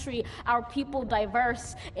country. Our people,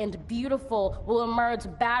 diverse and beautiful, will emerge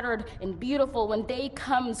battered and beautiful. When day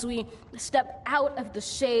comes, we step out of the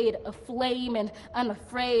shade of flame and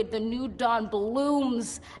unafraid. The new dawn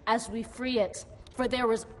blooms as we free it. For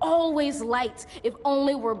there is always light, if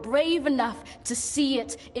only we're brave enough to see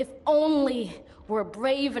it, if only we're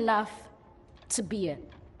brave enough to be it.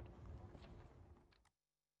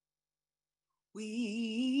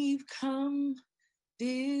 We've come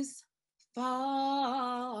this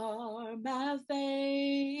far by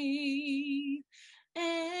faith,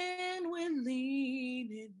 and we're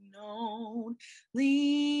leaning on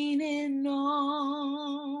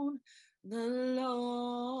the Lord.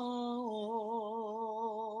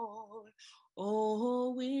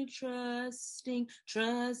 Oh, we're trusting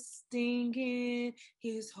in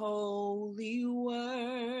His holy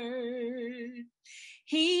word.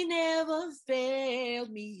 He never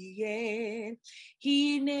failed me yet.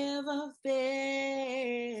 He never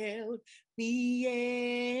failed me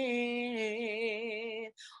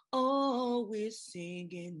yet. Oh, we're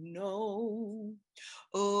singing no.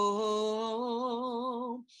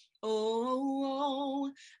 Oh, oh,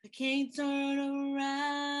 oh, I can't turn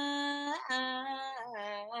around.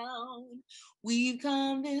 We've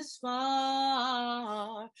come this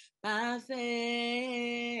far by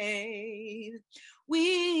faith.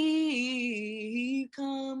 We've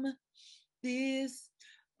come this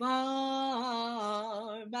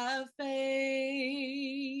far by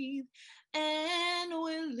faith, and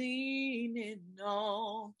we're leaning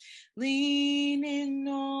on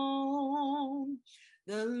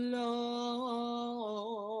the Lord.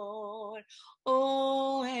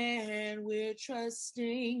 Oh, and we're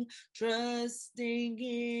trusting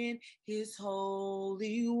in His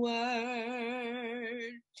holy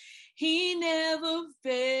word. He never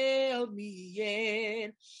failed me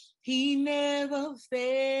yet. He never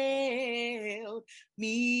failed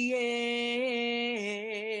me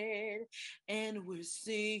yet. And we're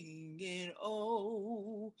singing,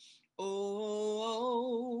 oh,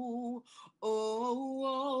 oh, oh,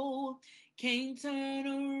 oh, can't turn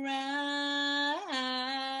around.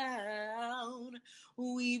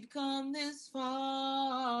 We've come this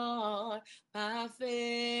far by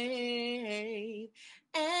faith,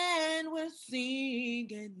 and we're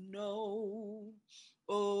singing no.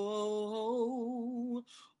 Oh,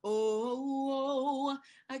 oh, oh,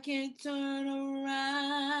 I can't turn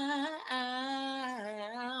around.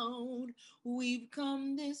 We've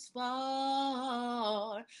come this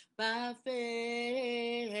far by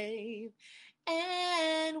faith,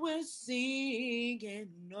 and we're singing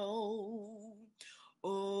no.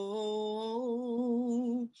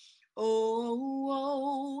 Oh, oh,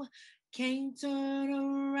 oh, can't turn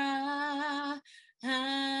around.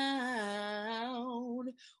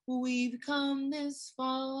 We've come this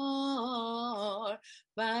far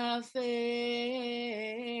by faith.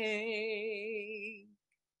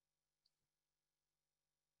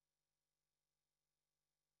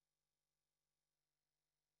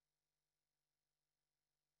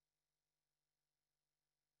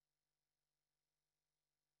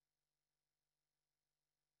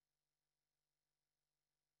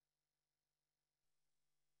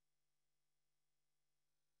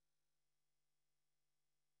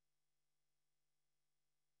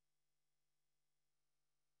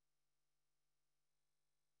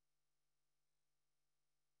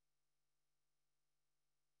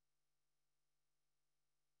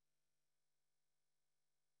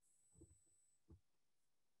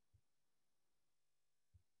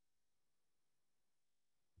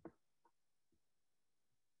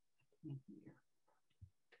 She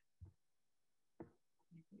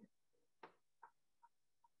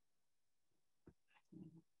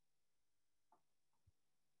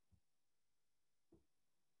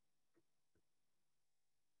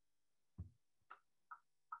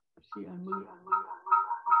unmuted.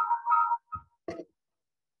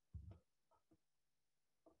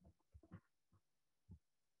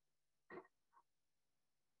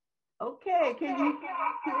 Okay, can you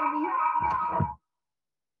hear me?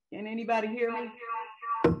 Can anybody hear me?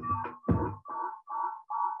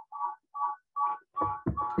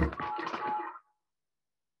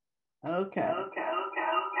 Okay.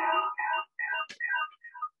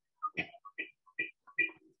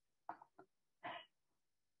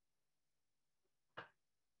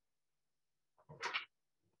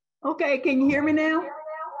 Okay, can you hear me now?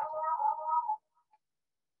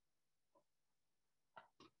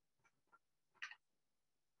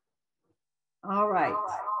 All right.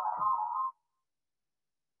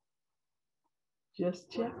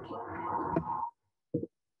 Just check.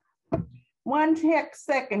 1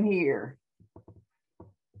 second here.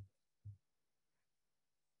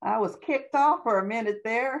 I was kicked off for a minute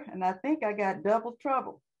there, and I think I got double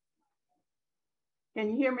trouble.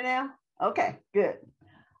 Can you hear me now? Okay, good.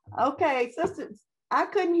 Okay, sisters, I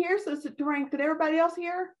couldn't hear Sister Terrain. Could everybody else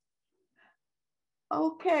hear?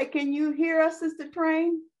 Okay, can you hear us, Sister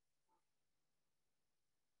Terrain?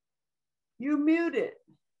 You muted.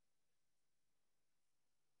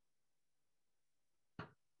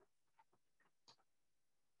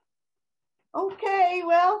 Okay,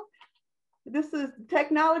 well,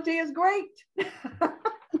 technology is great.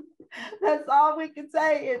 That's all we can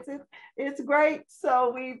say. It's great.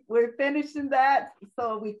 So we're finishing that.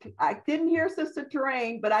 So I didn't hear Sister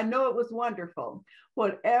Terrain, but I know it was wonderful.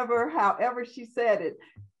 However she said it.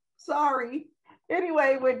 Sorry.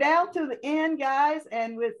 Anyway, we're down to the end, guys,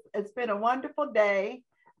 and it's been a wonderful day.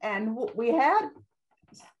 And we had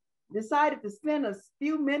decided to spend a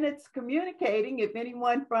few minutes communicating. If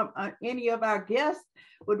anyone from any of our guests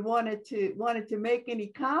wanted to make any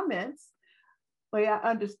comments, well, I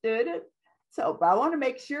understood it. So I want to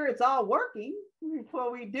make sure it's all working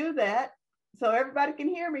before we do that. So everybody can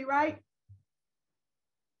hear me, right?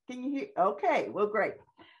 Can you hear? Okay, well, great.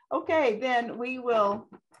 Okay, then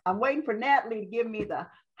I'm waiting for Natalie to give me the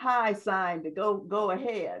high sign to go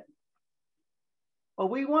ahead. Well,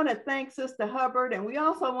 we want to thank Sister Hubbard, and we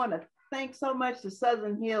also want to thank so much the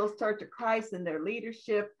Southern Hills Church of Christ and their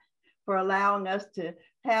leadership for allowing us to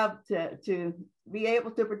be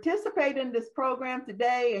able to participate in this program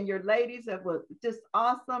today. And your ladies, it was just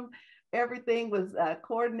awesome. Everything was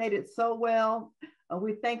coordinated so well.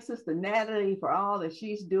 We thank Sister Natalie for all that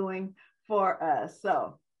she's doing for us.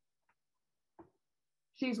 So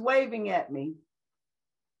she's waving at me.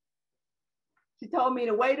 She told me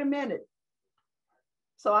to wait a minute.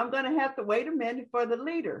 So I'm going to have to wait a minute for the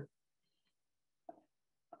leader.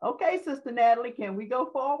 Okay, Sister Natalie, can we go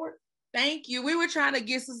forward? Thank you. We were trying to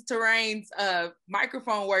get Sister Terrain's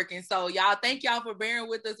microphone working. So y'all, thank y'all for bearing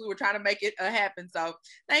with us. We were trying to make it happen. So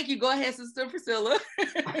thank you. Go ahead, Sister Priscilla.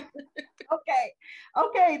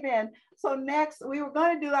 Okay then. So next, we were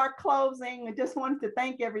going to do our closing. I just wanted to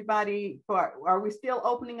thank everybody are we still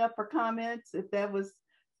opening up for comments? If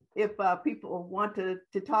people want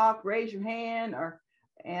to talk, raise your hand,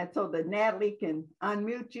 and so that Natalie can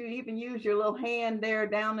unmute you. Even use your little hand there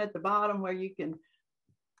down at the bottom where you can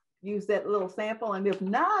use that little sample. And if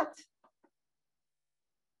not,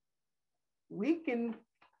 we can,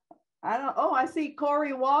 I see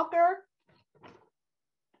Corey Walker.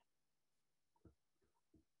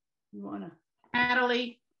 You wanna?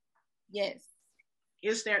 Natalie? Yes.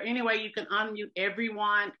 Is there any way you can unmute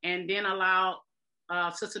everyone and then allow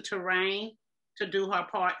Sister Terrain to do her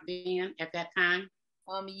part then at that time?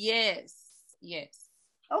 Yes.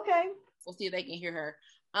 Okay. We'll see if they can hear her.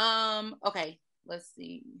 Okay, let's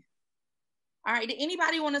see. All right, did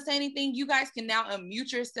anybody want to say anything? You guys can now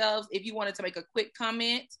unmute yourselves. If you wanted to make a quick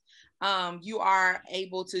comment, you are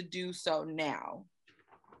able to do so now.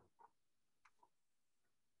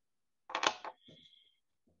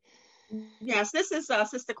 Yes, this is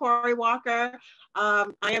Sister Corey Walker.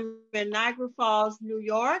 I am in Niagara Falls, New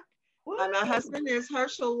York. My husband is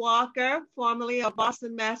Herschel Walker, formerly of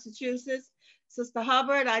Boston, Massachusetts. Sister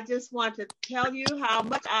Hubbard, I just want to tell you how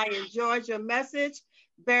much I enjoyed your message.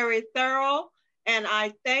 Very thorough. And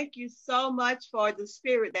I thank you so much for the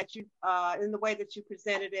spirit that you, in the way that you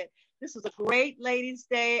presented it. This was a great Ladies'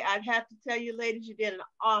 Day. I'd have to tell you, ladies, you did an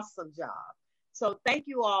awesome job. So thank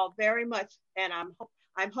you all very much. And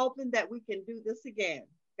I'm hoping that we can do this again.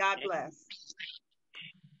 God bless.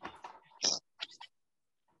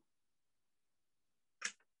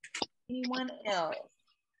 Anyone else?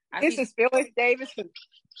 This is Phyllis Davis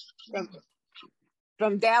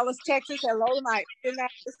from Dallas, Texas. Hello to my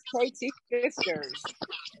KT sisters.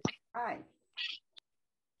 Hi.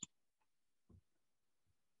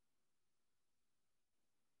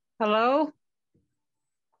 Hello.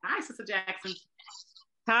 Hi, Sister Jackson.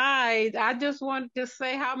 Hi. I just wanted to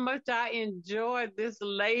say how much I enjoyed this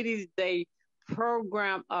Ladies' Day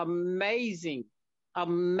program. Amazing.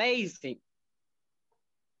 Amazing.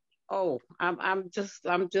 Oh, I'm just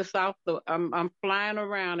out I'm flying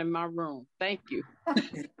around in my room. Thank you.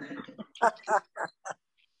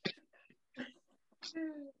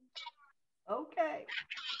 Okay.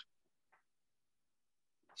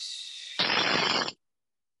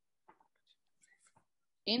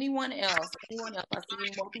 Anyone else? Anyone else? I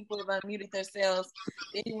see more people have unmuted themselves.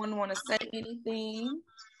 Anyone want to say anything?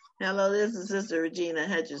 Hello, this is Sister Regina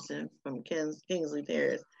Hutchinson from Kingsley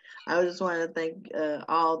Terrace. I just want to thank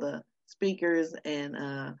all the speakers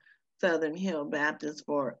and Southern Hill Baptist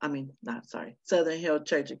Southern Hill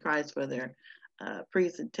Church of Christ for their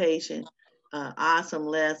presentation. Awesome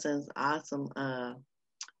lessons, awesome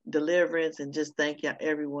deliverance, and just thank you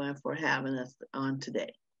everyone for having us on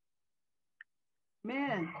today.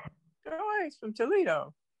 Man. Joyce from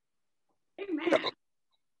Toledo. Amen.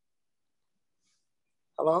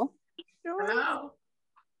 Hello? Hello.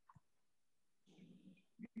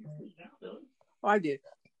 Oh, I did.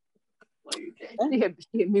 She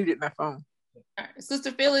had muted my phone. All right.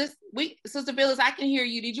 Sister Phyllis, I can hear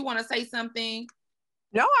you. Did you want to say something?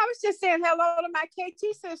 No, I was just saying hello to my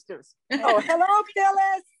KT sisters. Oh, hello,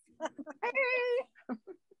 Phyllis. Hey.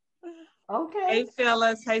 Okay. Hey,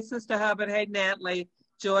 Phyllis. Hey, Sister Hubbard. Hey, Natalie.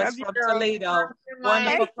 Joyce from Toledo. Hey,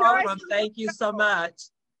 Wonderful program. Thank you so much.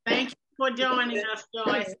 Thank you for joining us,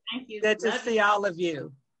 Joyce. Thank you. Good to see all of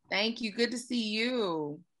you. Thank you. Good to see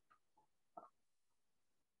you.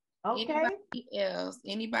 Okay.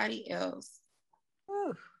 Anybody else?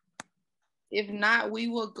 If not, we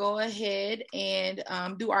will go ahead and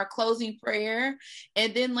do our closing prayer.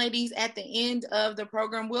 And then, ladies, at the end of the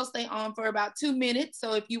program, we'll stay on for about 2 minutes.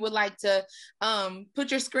 So if you would like to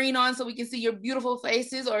put your screen on so we can see your beautiful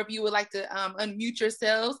faces, or if you would like to unmute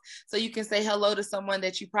yourselves so you can say hello to someone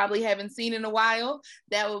that you probably haven't seen in a while,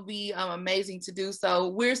 that would be amazing to do. So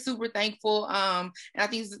we're super thankful. And I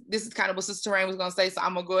think this is kind of what Sister Terrain was going to say, so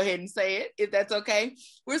I'm going to go ahead and say it, if that's okay.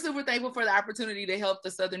 We're super thankful for the opportunity to help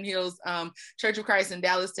the Southern Hills Church of Christ in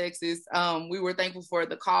Dallas, Texas. We were thankful for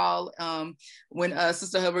the call when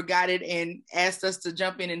Sister Hubbard got it and asked us to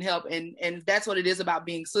jump in and help. And that's what it is about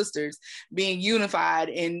being sisters, being unified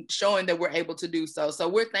and showing that we're able to do so. So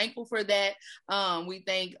we're thankful for that. We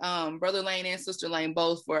thank Brother Lane and Sister Lane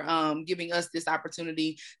both for giving us this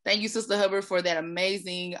opportunity. Thank you, Sister Hubbard, for that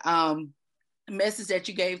amazing message that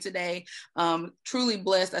you gave today. Truly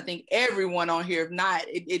blessed, I think, everyone on here. If not,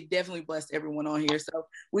 it definitely blessed everyone on here. So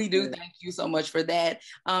we do thank you so much for that.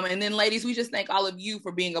 And then, ladies, we just thank all of you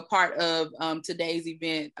for being a part of today's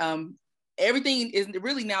event. Everything is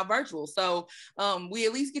really now virtual. So we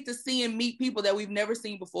at least get to see and meet people that we've never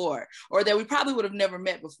seen before, or that we probably would have never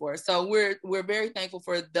met before. So we're very thankful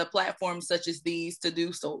for the platforms such as these to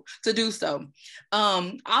do so.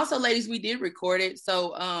 Also, ladies, we did record it.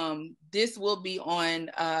 So this will be on,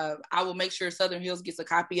 I will make sure Southern Hills gets a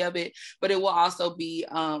copy of it, but it will also be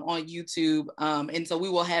on YouTube. And so we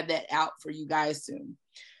will have that out for you guys soon.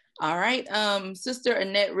 All right. Sister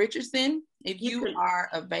Annette Richardson, if you are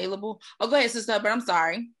available. Oh, go ahead, Sister Hubbard. I'm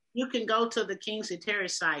sorry. You can go to the Kingsley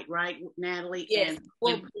Terrace site, right, Natalie? Yes. And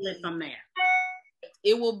pull it from there.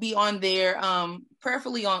 It will be on there,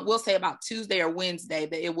 prayerfully on, we'll say about Tuesday or Wednesday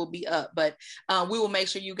that it will be up, but we will make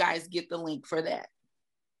sure you guys get the link for that.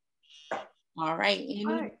 All right.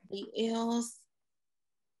 Anybody else?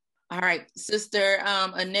 All right, Sister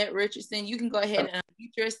Annette Richardson, you can go ahead and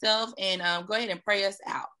unmute yourself and go ahead and pray us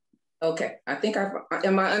out. Okay, I think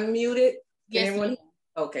am I unmuted? Yes. Anyone?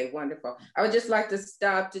 Okay, wonderful. I would just like to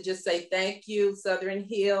stop to just say thank you, Southern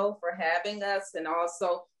Hill, for having us, and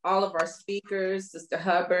also all of our speakers, Sister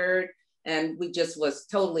Hubbard, and we just was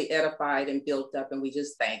totally edified and built up, and we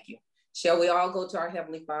just thank you. Shall we all go to our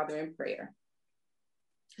Heavenly Father in prayer?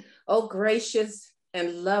 Oh, gracious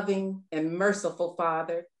and loving and merciful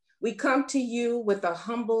Father, we come to you with a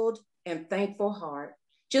humbled and thankful heart,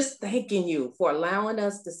 just thanking you for allowing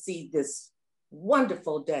us to see this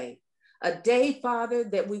wonderful day. A day, Father,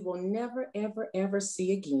 that we will never, ever, ever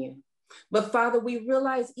see again. But Father, we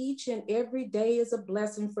realize each and every day is a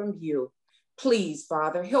blessing from you. Please,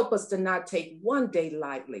 Father, help us to not take one day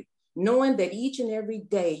lightly, knowing that each and every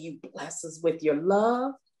day you bless us with your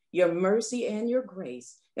love, your mercy, and your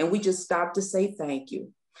grace. And we just stop to say thank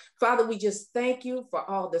you. Father, we just thank you for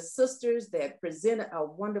all the sisters that presented a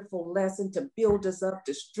wonderful lesson to build us up,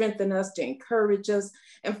 to strengthen us, to encourage us.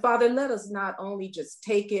 And Father, let us not only just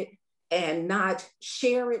take it and not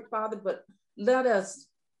share it, Father, but let us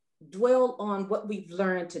dwell on what we've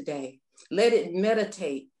learned today. Let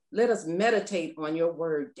us meditate on your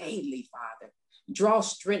word daily, Father. Draw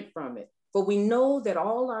strength from it, for we know that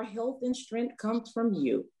all our health and strength comes from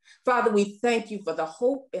you. Father, we thank you for the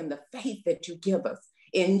hope and the faith that you give us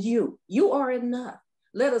in you. You are enough.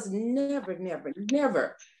 Let us never, never,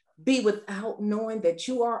 never be without knowing that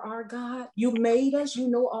you are our God. You made us. You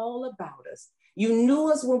know all about us. You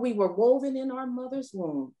knew us when we were woven in our mother's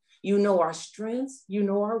womb. You know our strengths. You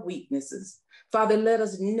know our weaknesses. Father, let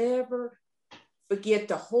us never forget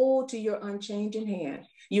to hold to your unchanging hand.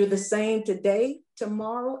 You're the same today,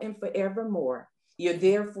 tomorrow, and forevermore. You're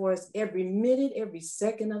there for us every minute, every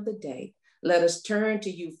second of the day. Let us turn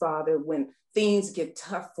to you, Father, when things get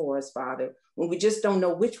tough for us, Father, when we just don't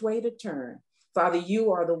know which way to turn. Father,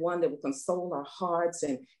 you are the one that will console our hearts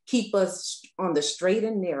and keep us on the straight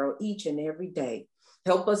and narrow each and every day.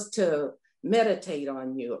 Help us to meditate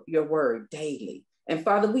on your word daily. And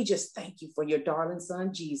Father, we just thank you for your darling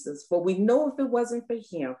son, Jesus, for we know if it wasn't for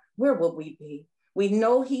him, where would we be? We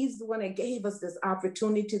know he's the one that gave us this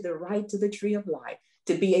opportunity, the right to the tree of life,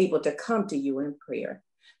 to be able to come to you in prayer.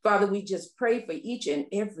 Father, we just pray for each and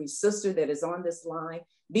every sister that is on this line.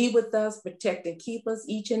 Be with us, protect and keep us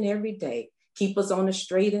each and every day. Keep us on the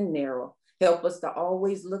straight and narrow. Help us to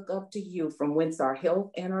always look up to you from whence our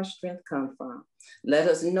health and our strength come from. Let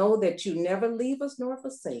us know that you never leave us nor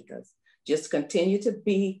forsake us. Just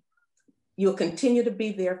you'll continue to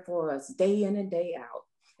be there for us day in and day out.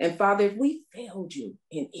 And Father, if we failed you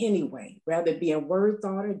in any way, whether it be in word,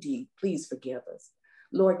 thought, or deed, please forgive us.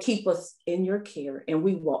 Lord, keep us in your care, and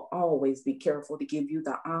we will always be careful to give you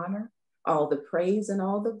the honor, all the praise, and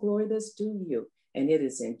all the glory that's due you. And it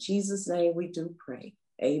is in Jesus' name we do pray.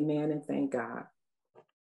 Amen and thank God.